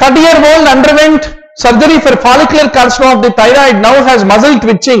 Then a 30-year-old underwent surgery for follicular carcinoma of the thyroid, now has muscle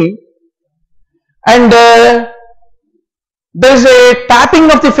twitching, and there is a tapping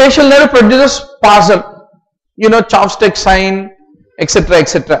of the facial nerve, produces spasm, you know, chopstick sign, etc.,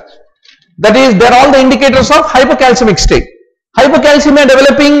 etc. That is, they are all the indicators of hypocalcemic state. Hypocalcemia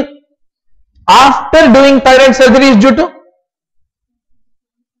developing after doing thyroid surgery is due to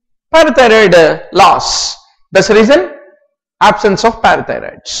parathyroid loss. That's the reason, absence of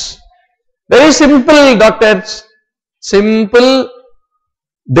parathyroids. Very simple doctors, simple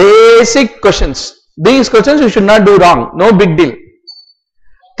basic questions. These questions you should not do wrong, no big deal.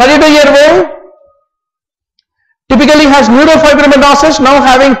 32-year-old typically has neurofibromatosis, now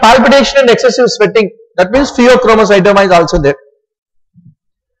having palpitation and excessive sweating. That means pheochromocytoma is also there.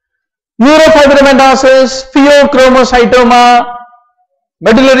 Neurofibromatosis, pheochromocytoma,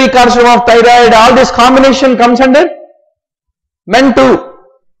 medullary carcinoma of thyroid, all this combination comes under men too.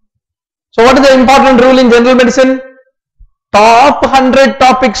 So what is the important rule in general medicine? Top 100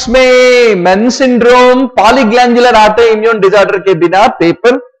 topics में men syndrome, polyglandular autoimmune disorder के बिना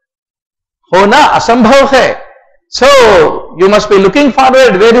paper होना असंभव है. So you must be looking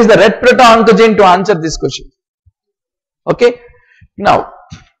forward where is the red proto-oncogene to answer this question. Okay. Now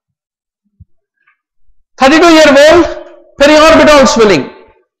 32-year-old periorbital swelling.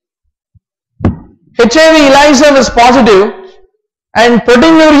 HIV ELISA was positive and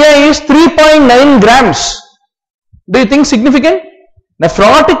proteinuria is 3.9 grams. Do you think significant?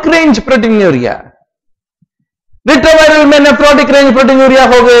 Nephrotic range proteinuria. Retroviral में nephrotic range proteinuria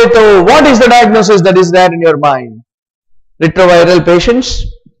हो गए तो what is the diagnosis that is there in your mind? Retroviral patients,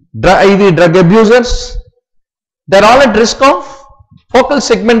 IV drug abusers, they are all at risk of focal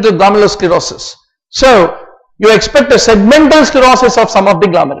segmental glomerulosclerosis. So you expect a segmental sclerosis of some of the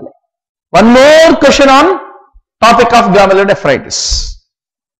glomeruli. One more question on topic of glomerulonephritis.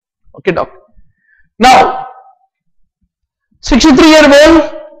 Okay, doctor. Now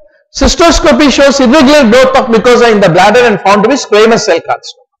 63-year-old, cystoscopy shows irregular growth of mucosa in the bladder and found to be squamous cell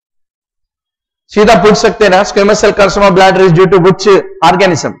carcinoma. सीधा पूछ सकते हैं ना, squamous cell carcinoma bladder is due to which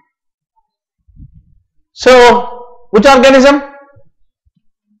organism? So, which organism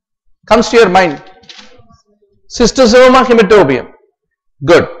comes to your mind? Schistosoma hematobium.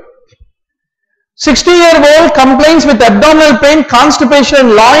 Good. 60-year-old complains with abdominal pain, constipation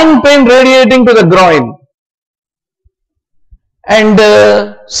and loin pain radiating to the groin. And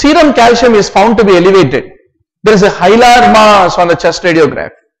serum calcium is found to be elevated. There is a hilar mass on the chest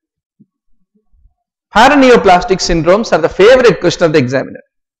radiograph. Paraneoplastic syndromes are the favorite question of the examiner.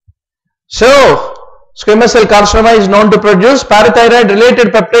 So, squamous cell carcinoma is known to produce parathyroid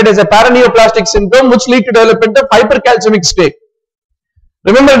related peptide as a paraneoplastic syndrome which lead to development of hypercalcemic state.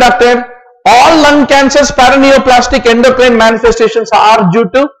 Remember, doctor, all lung cancers paraneoplastic endocrine manifestations are due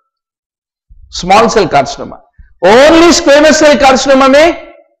to small cell carcinoma. Only squamous cell carcinoma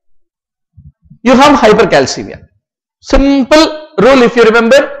में you have hypercalcemia. Simple rule, if you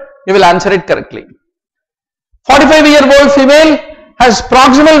remember, you will answer it correctly. 45-year-old female has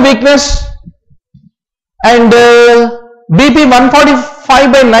proximal weakness and BP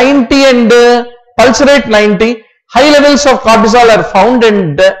 145/90 and pulse rate 90. High levels of cortisol are found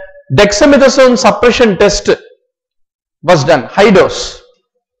and dexamethasone suppression test was done, high dose.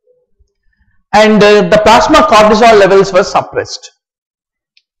 And the plasma cortisol levels were suppressed.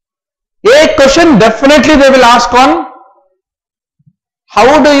 A question definitely they will ask on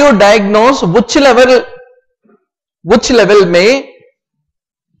how do you diagnose which level may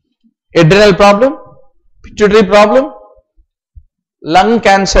adrenal problem, pituitary problem, lung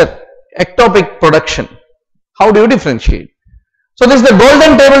cancer, ectopic production. How do you differentiate? So this is the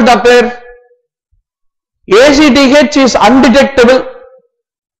golden table, doctor. ACTH is undetectable.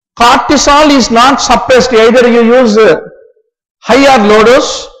 Cortisol is not suppressed. Either you use high or low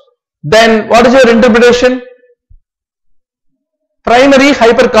dose. Then what is your interpretation? Primary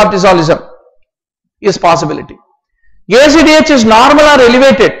hypercortisolism is possibility. ACTH is normal or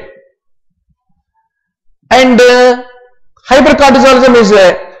elevated and hypercortisolism is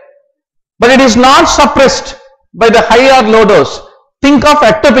there, but it is not suppressed by the high or low dose. Think of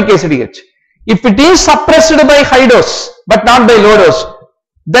ectopic ACTH. If it is suppressed by high dose but not by low dose,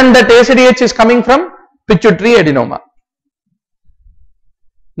 then that ACTH is coming from pituitary adenoma.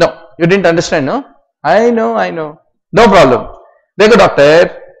 No, you didn't understand, no? I know. No problem. देखो doctor,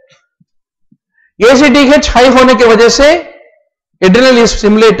 ACTH high होने के वजह से adrenal is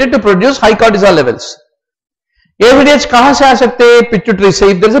stimulated to produce high cortisol levels. ACTH कहां से आ सकते हैं? Pituitary से.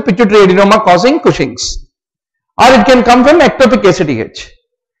 If there is a pituitary adenoma causing Cushing's, or it can come from ectopic ACTH.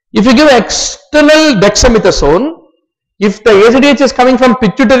 If you give external dexamethasone, if the ACTH is coming from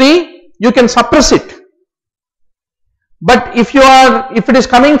pituitary, you can suppress it. But if it is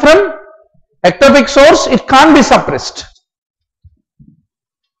coming from ectopic source, it can't be suppressed.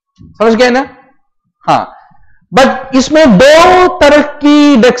 समझ गए ना? हाँ. But इसमें दो तरह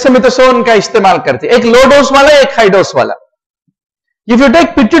की dexamethasone का इस्तेमाल करते हैं, एक लो डोज वाला, एक हाई डोज वाला. If you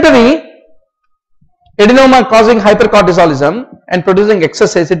take pituitary adenoma causing हाइपरकॉर्टिसोलिज्म and producing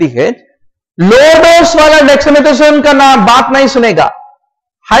access acetic, low dose वाला डेक्सामेथासोन का ना बात नहीं सुनेगा,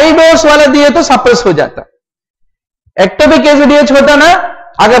 हाई डोज वाला दिए तो सप्रेस हो जाता. एक्टोपिक एसिडिएच होता ना,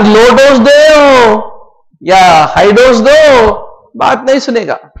 अगर लो डोज दो या हाई डोज दो बात नहीं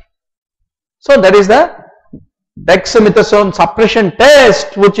सुनेगा. So that is the dexamethasone suppression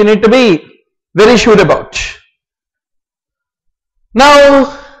test, which you need to be very sure about. Now,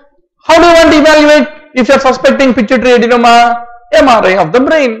 how do you want to evaluate if you are suspecting pituitary adenoma? MRI of the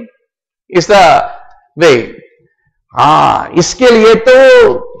brain is the way. इसके लिए तो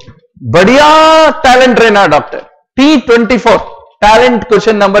बढ़िया talent रहना doctor. T24 talent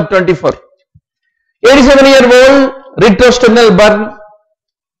question number 24. 87-year-old retrosternal burn,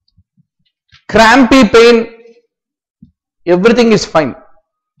 crampy pain, everything is fine.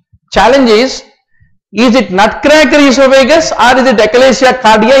 Challenge is it nutcracker esophagus or is it achalasia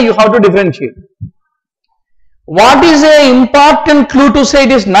cardia? You have to differentiate. What is an important clue to say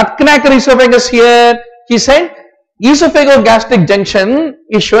it is nutcracker esophagus here? He said esophagogastric junction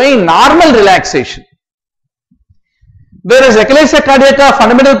is showing normal relaxation. Whereas achalasia cardia का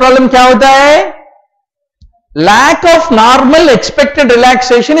fundamental problem क्या होता है? Lack of normal expected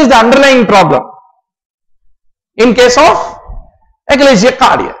relaxation is the underlying problem in case of achalasia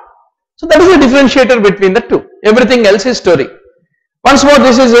cardia. So that is the differentiator between the two. Everything else is story. Once more,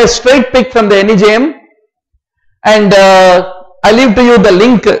 this is a straight pick from the NEJM, and I leave to you the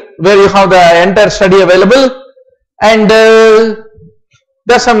link where you have the entire study available, and there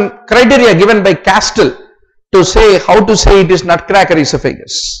are some criteria given by Castell to say how to say it is nutcracker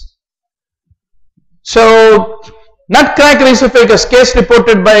esophagus. So, nutcracker esophagus case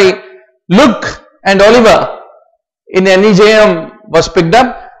reported by Luke and Oliver in NEJM was picked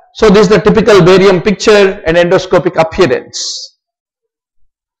up. So, this is the typical barium picture and endoscopic appearance.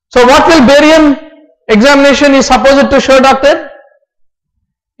 So, what will barium examination is supposed to show, doctor?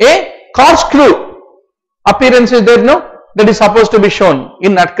 A corkscrew appearance is there, no? That is supposed to be shown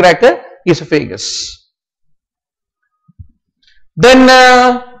in nutcracker esophagus. Then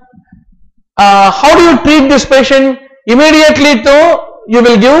how do you treat this patient? Immediately though you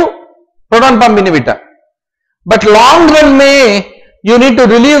will give proton pump inhibitor, but long run may you need to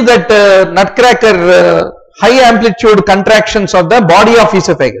relieve that nutcracker high amplitude contractions of the body of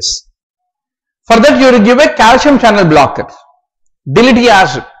esophagus. For that you will give a calcium channel blocker.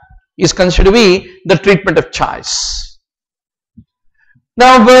 Diltiazem is considered to be the treatment of choice.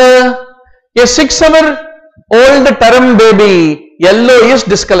 Now a 6-hour-old term baby, yellowish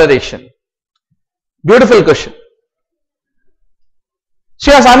discoloration. Beautiful question.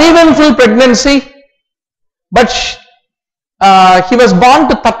 She has uneven full pregnancy, but he was born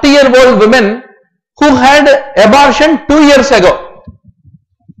to 30-year-old women who had abortion 2 years ago.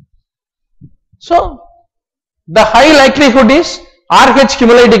 So, the high likelihood is RH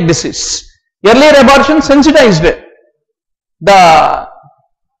hemolytic disease. Earlier abortion sensitized the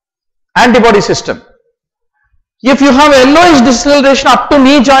antibody system. If you have yellowish discoloration up to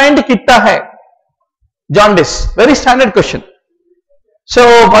knee joint, kitta hai? Jaundice. Very standard question.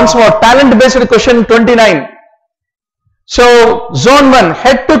 So, once more, talent based question 29. So, zone 1,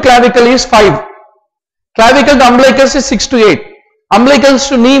 head to clavicle is 5. Clavicle to umbilicus is 6 to 8. Umbilicus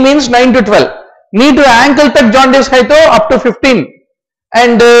to knee means 9 to 12. Knee to ankle tak jaundice hai to up to 15.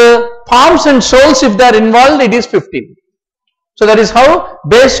 And palms and soles, if they are involved, it is 15. So, that is how,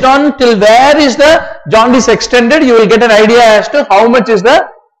 based on till where is the jaundice extended, you will get an idea as to how much is the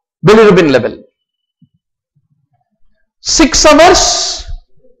bilirubin level. 6 hours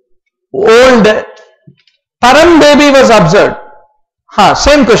old Taram baby was observed.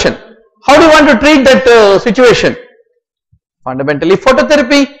 Same question. How do you want to treat that situation? Fundamentally,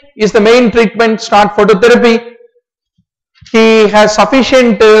 phototherapy is the main treatment. Start phototherapy. He has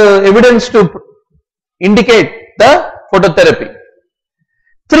sufficient evidence to indicate the phototherapy.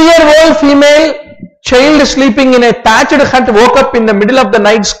 3-year-old female child sleeping in a thatched hut woke up in the middle of the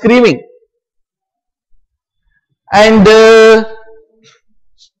night screaming. And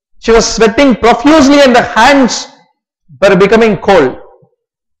she was sweating profusely and the hands were becoming cold.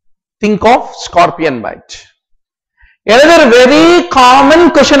 Think of scorpion bite. Another very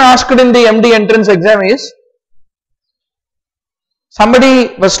common question asked in the MD entrance exam is,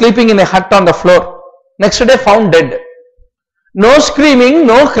 somebody was sleeping in a hut on the floor. Next day found dead. No screaming,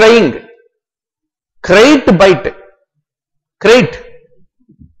 no crying. Crate bite. Crate.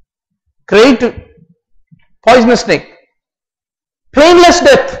 Poisonous snake. Painless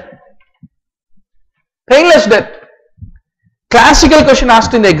death. Painless death. Classical question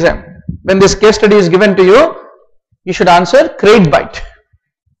asked in the exam. When this case study is given to you, you should answer crate bite.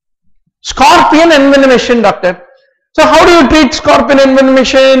 Scorpion envenomation, doctor. So how do you treat scorpion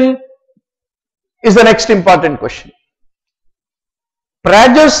envenomation? Is the next important question.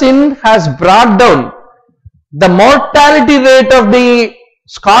 Prazosin has brought down the mortality rate of the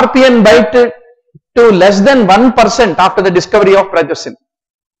scorpion bite to less than 1% after the discovery of prazosin.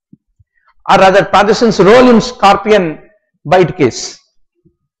 or rather prazosin's role in scorpion bite case.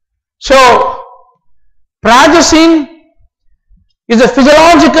 So, prazosin is a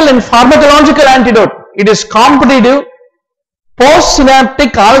physiological and pharmacological antidote. It is competitive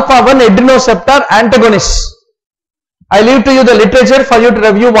postsynaptic alpha-1 adrenoceptor antagonist. I leave to you the literature for you to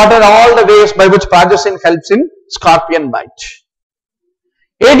review what are all the ways by which prazosin helps in scorpion bite.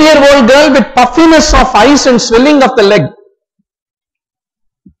 8-year-old girl with puffiness of eyes and swelling of the leg.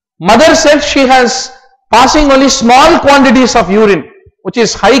 Mother said she has passing only small quantities of urine, which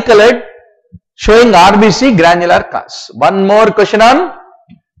is high colored, showing RBC granular cause. One more question on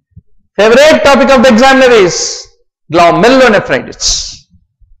favorite topic of the examiner is glomerulonephritis,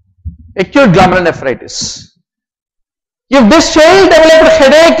 acute glomerulonephritis. If this child developed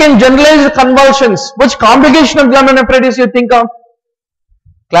headache and generalized convulsions, which complication of glomerulonephritis you think of?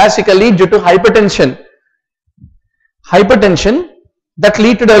 Classically, due to hypertension that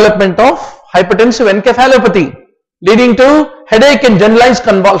lead to development of hypertensive encephalopathy, leading to headache and generalized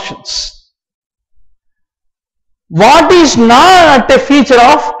convulsions. What is not a feature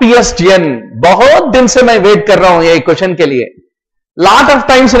of PSGN? बहुत दिन से मैं wait कर रहा हूं ये question के लिए. Lot of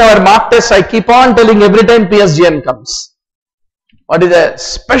times in our mock tests I keep on telling every time PSGN comes. What is the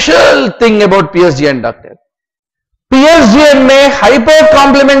special thing about PSGN, doctor? PSGN में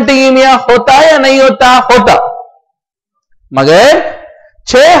hypercomplementemia होता है या नहीं होता? होता. मगर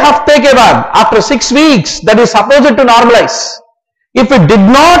 6 हफ्ते के बाद, after 6 weeks, that is supposed to normalize. If it did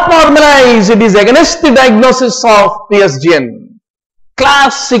not normalize, it is against the diagnosis of PSGN.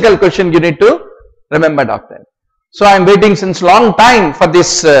 Classical question you need to remember, doctor. So I am waiting since long time for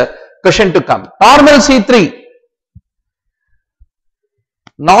this question to come. Normal C3.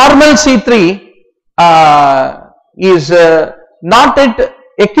 Normal C3 is not at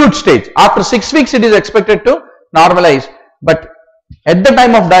acute stage. After 6 weeks, it is expected to normalize. But at the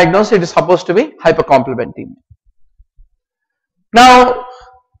time of diagnosis, it is supposed to be hypercomplementemia. Now,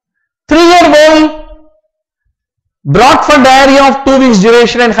 3-year-old brought for diarrhea of 2 weeks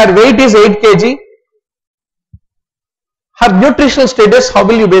duration and her weight is 8 kg. Her nutritional status, how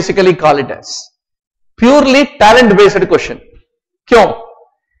will you basically call it as? Purely talent based question. Kyun?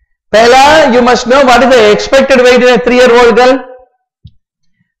 Pehla, you must know what is the expected weight in a 3-year-old girl.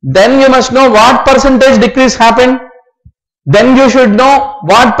 Then you must know what percentage decrease happened. Then you should know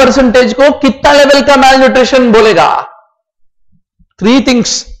what percentage ko kitta level ka malnutrition bolega. 3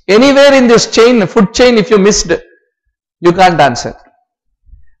 things. Anywhere in this chain, food chain, if you missed, you can't answer.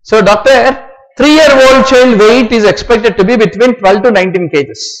 So, doctor, 3-year-old child weight is expected to be between 12 to 19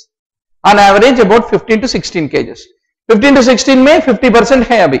 kgs. On average, about 15 to 16 kgs. 15 to 16 में 50%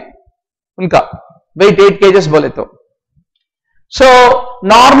 है अभी उनका weight 8 kgs बोले तो. So,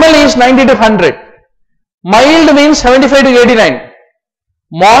 normal is 90 to 100. Mild means 75 to 89.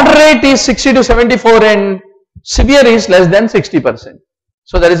 Moderate is 60 to 74 and severe is less than 60%.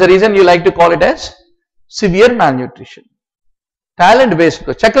 So, that is the reason you like to call it as severe malnutrition. Talent based.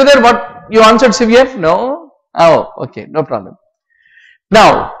 Check whether what you answered severe? No? Oh, okay, no problem.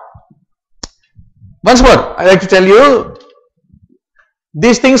 Now, once more, I like to tell you,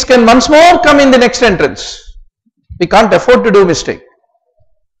 these things can once more come in the next entrance. We can't afford to do mistake.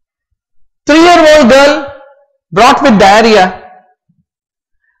 3-year-old girl brought with diarrhea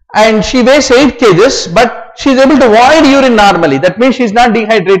and she weighs 8 kgs, but she is able to void urine normally. That means she is not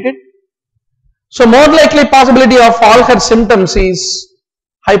dehydrated. So, more likely possibility of all her symptoms is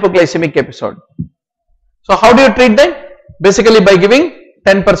hypoglycemic episode. So, how do you treat that? Basically by giving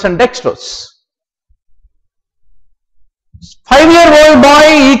 10% dextrose. 5-year-old boy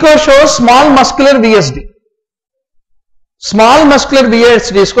echo shows small muscular VSD. Small muscular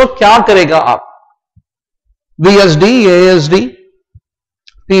VSD इसको क्या करेगा आप? VSD, ASD,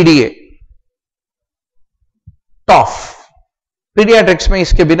 PDA, TOF. Pediatrics में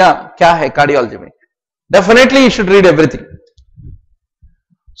इसके बिना क्या है cardiology में? Definitely you should read everything.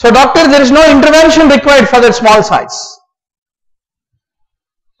 So doctor, there is no intervention required for that small size.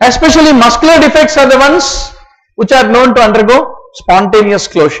 Especially muscular defects are the ones which are known to undergo spontaneous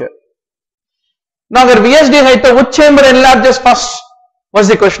closure. Now अगर VSD है तो which chamber enlarges first was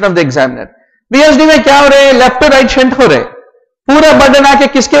the question of the examiner. VSD में क्या हो रहे हैं? Left to right shunt हो रहे हैं. पूरा बर्डन आके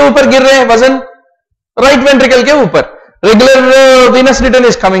किसके ऊपर गिर रहे हैं? वजन राइट वेंट्रिकल के ऊपर. Regular venous return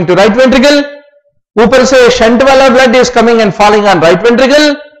is coming to right ventricle. ऊपर से शंट वाला blood is coming and falling on right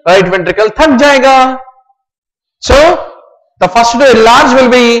ventricle. Right ventricle थक जाएगा. So the first to enlarge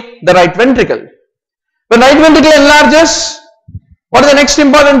will be the right ventricle. When right ventricle enlarges, what is the next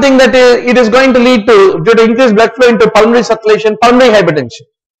important thing that it is going to lead to due to increased blood flow into pulmonary circulation, pulmonary hypertension.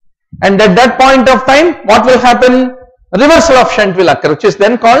 And at that point of time, what will happen? reversal of shunt will occur, which is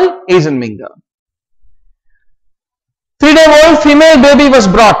then called Eisenmenger. 3-day-old female baby was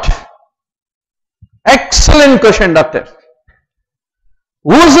brought. Excellent question, doctor.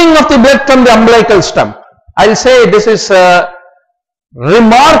 Oozing of the blood from the umbilical stump. I'll say this is a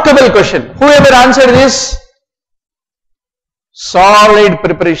remarkable question. Whoever answered this, solid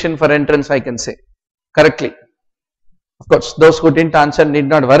preparation for entrance, I can say, correctly. Of course, those who didn't answer need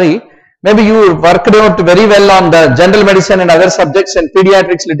not worry. Maybe you worked out very well on the general medicine and other subjects and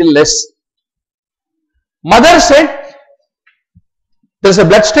pediatrics little less. Mother said, there is a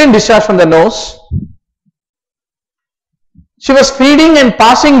blood stain discharge from the nose. She was feeding and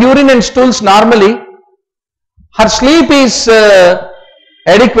passing urine and stools normally. Her sleep is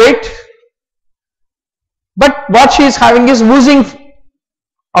adequate. But what she is having is oozing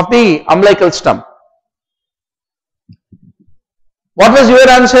of the umbilical stump. What was your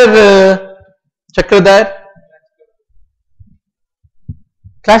answer, Chakradhar?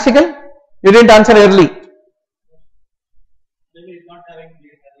 Classical? You didn't answer early. Maybe it's not having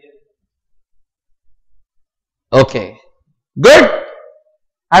bleed earlier. Okay. Good.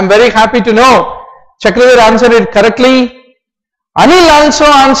 I am very happy to know Chakradhar answered it correctly. Anil also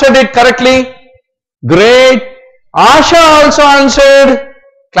answered it correctly. Great. Asha also answered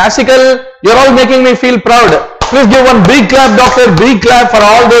classical. You are all making me feel proud. Please give one big clap, doctor, big clap for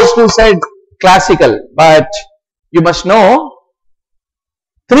all those who said classical. But you must know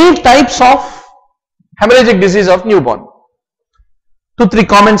 3 types of hemorrhagic disease of newborn. 2-3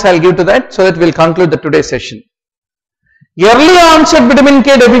 comments I will give to that so that we will conclude the today's session. Early onset vitamin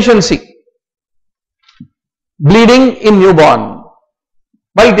K deficiency, bleeding in newborn.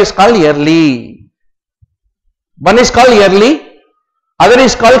 Why it is called early? One is called early, other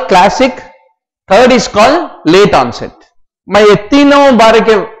is called classic, third is called late onset. मैं ये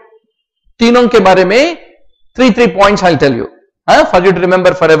तीनों के बारे में 3 points I'll tell you, for you to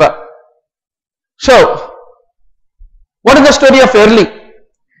remember forever. So, what is the story of early?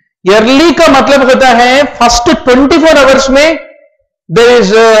 Early का मतलब होता है first 24 hours में there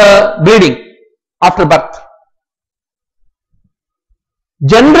is bleeding after birth.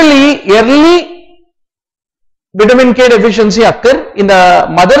 Generally, early vitamin K deficiency occur in the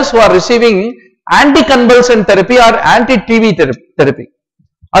mothers who are receiving anticonvulsant therapy or anti-TB therapy.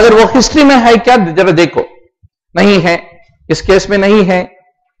 अगर वो history में है क्या जरा देखो, नहीं है, इस केस में नहीं है,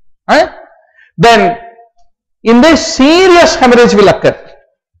 then in this serious hemorrhage will occur,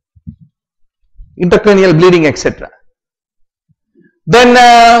 intracranial bleeding, etc. Then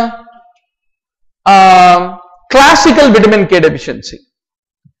classical vitamin K deficiency,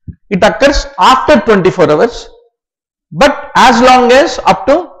 it occurs after 24 hours, but as long as up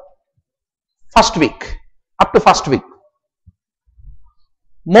to first week,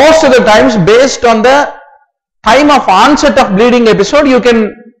 Most of the times, based on the time of onset of bleeding episode, you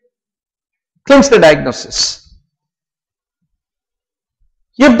can clinch the diagnosis.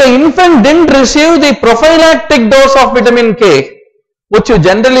 If the infant didn't receive the prophylactic dose of vitamin K, which you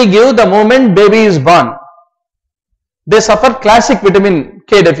generally give the moment baby is born, they suffer classic vitamin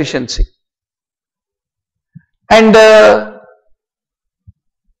K deficiency. And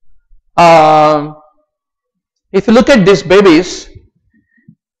if you look at these babies,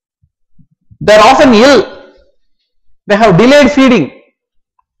 they are often ill, they have delayed feeding,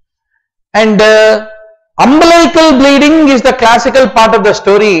 and umbilical bleeding is the classical part of the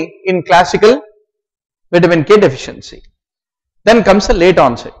story in classical vitamin K deficiency. Then comes the late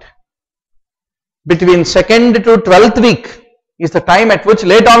onset. Between 2nd to 12th week is the time at which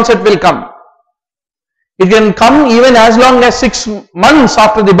late onset will come. It can come even as long as 6 months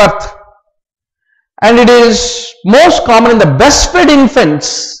after the birth, and it is most common in the breastfed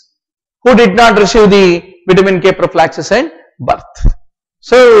infants who did not receive the vitamin K prophylaxis at birth.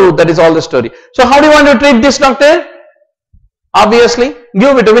 So that is all the story. So how do you want to treat this, doctor? Obviously,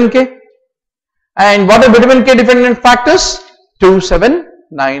 give vitamin K. And what are vitamin K dependent factors? 2, 7,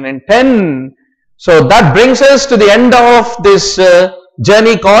 9 and 10. So that brings us to the end of this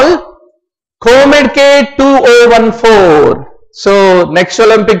journey called COMED K 2014. So next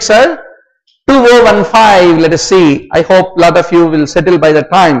Olympics are 2015. Let us see. I hope a lot of you will settle by the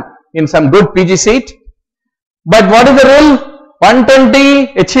time in some good PG seat. But what is the rule?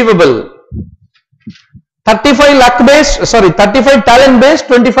 120 achievable. 35 talent based,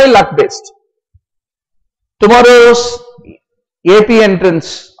 25 luck based. Tomorrow's AP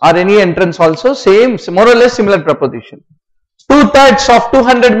entrance or any entrance also same, more or less similar proposition. 2/3 of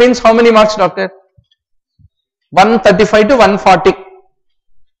 200 means how many marks, doctor? 135 to 140.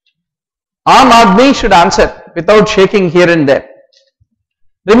 Aam Aadmi should answer without shaking here and there.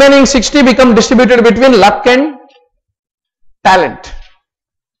 Remaining 60 become distributed between luck and talent.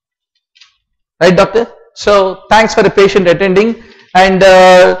 Right, doctor? So thanks for the patient attending, and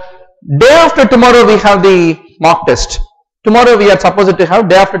day after tomorrow we have the mock test. Tomorrow we are supposed to have,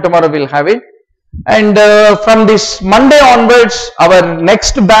 day after tomorrow we will have it, and from this Monday onwards our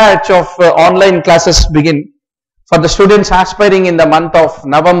next batch of online classes begin for the students aspiring in the month of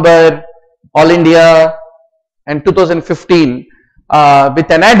November, All India and 2015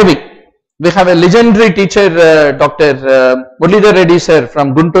 with anatomy. We have a legendary teacher, Dr. Murali Reddy sir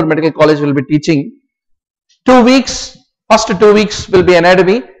from Guntur Medical College will be teaching. 2 weeks, first 2 weeks will be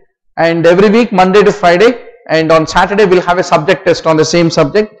anatomy, and every week Monday to Friday, and on Saturday we'll have a subject test on the same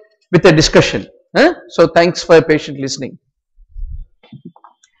subject with a discussion. So thanks for your patient listening.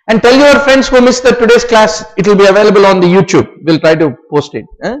 And tell your friends who missed the today's class, it will be available on the YouTube. We'll try to post it.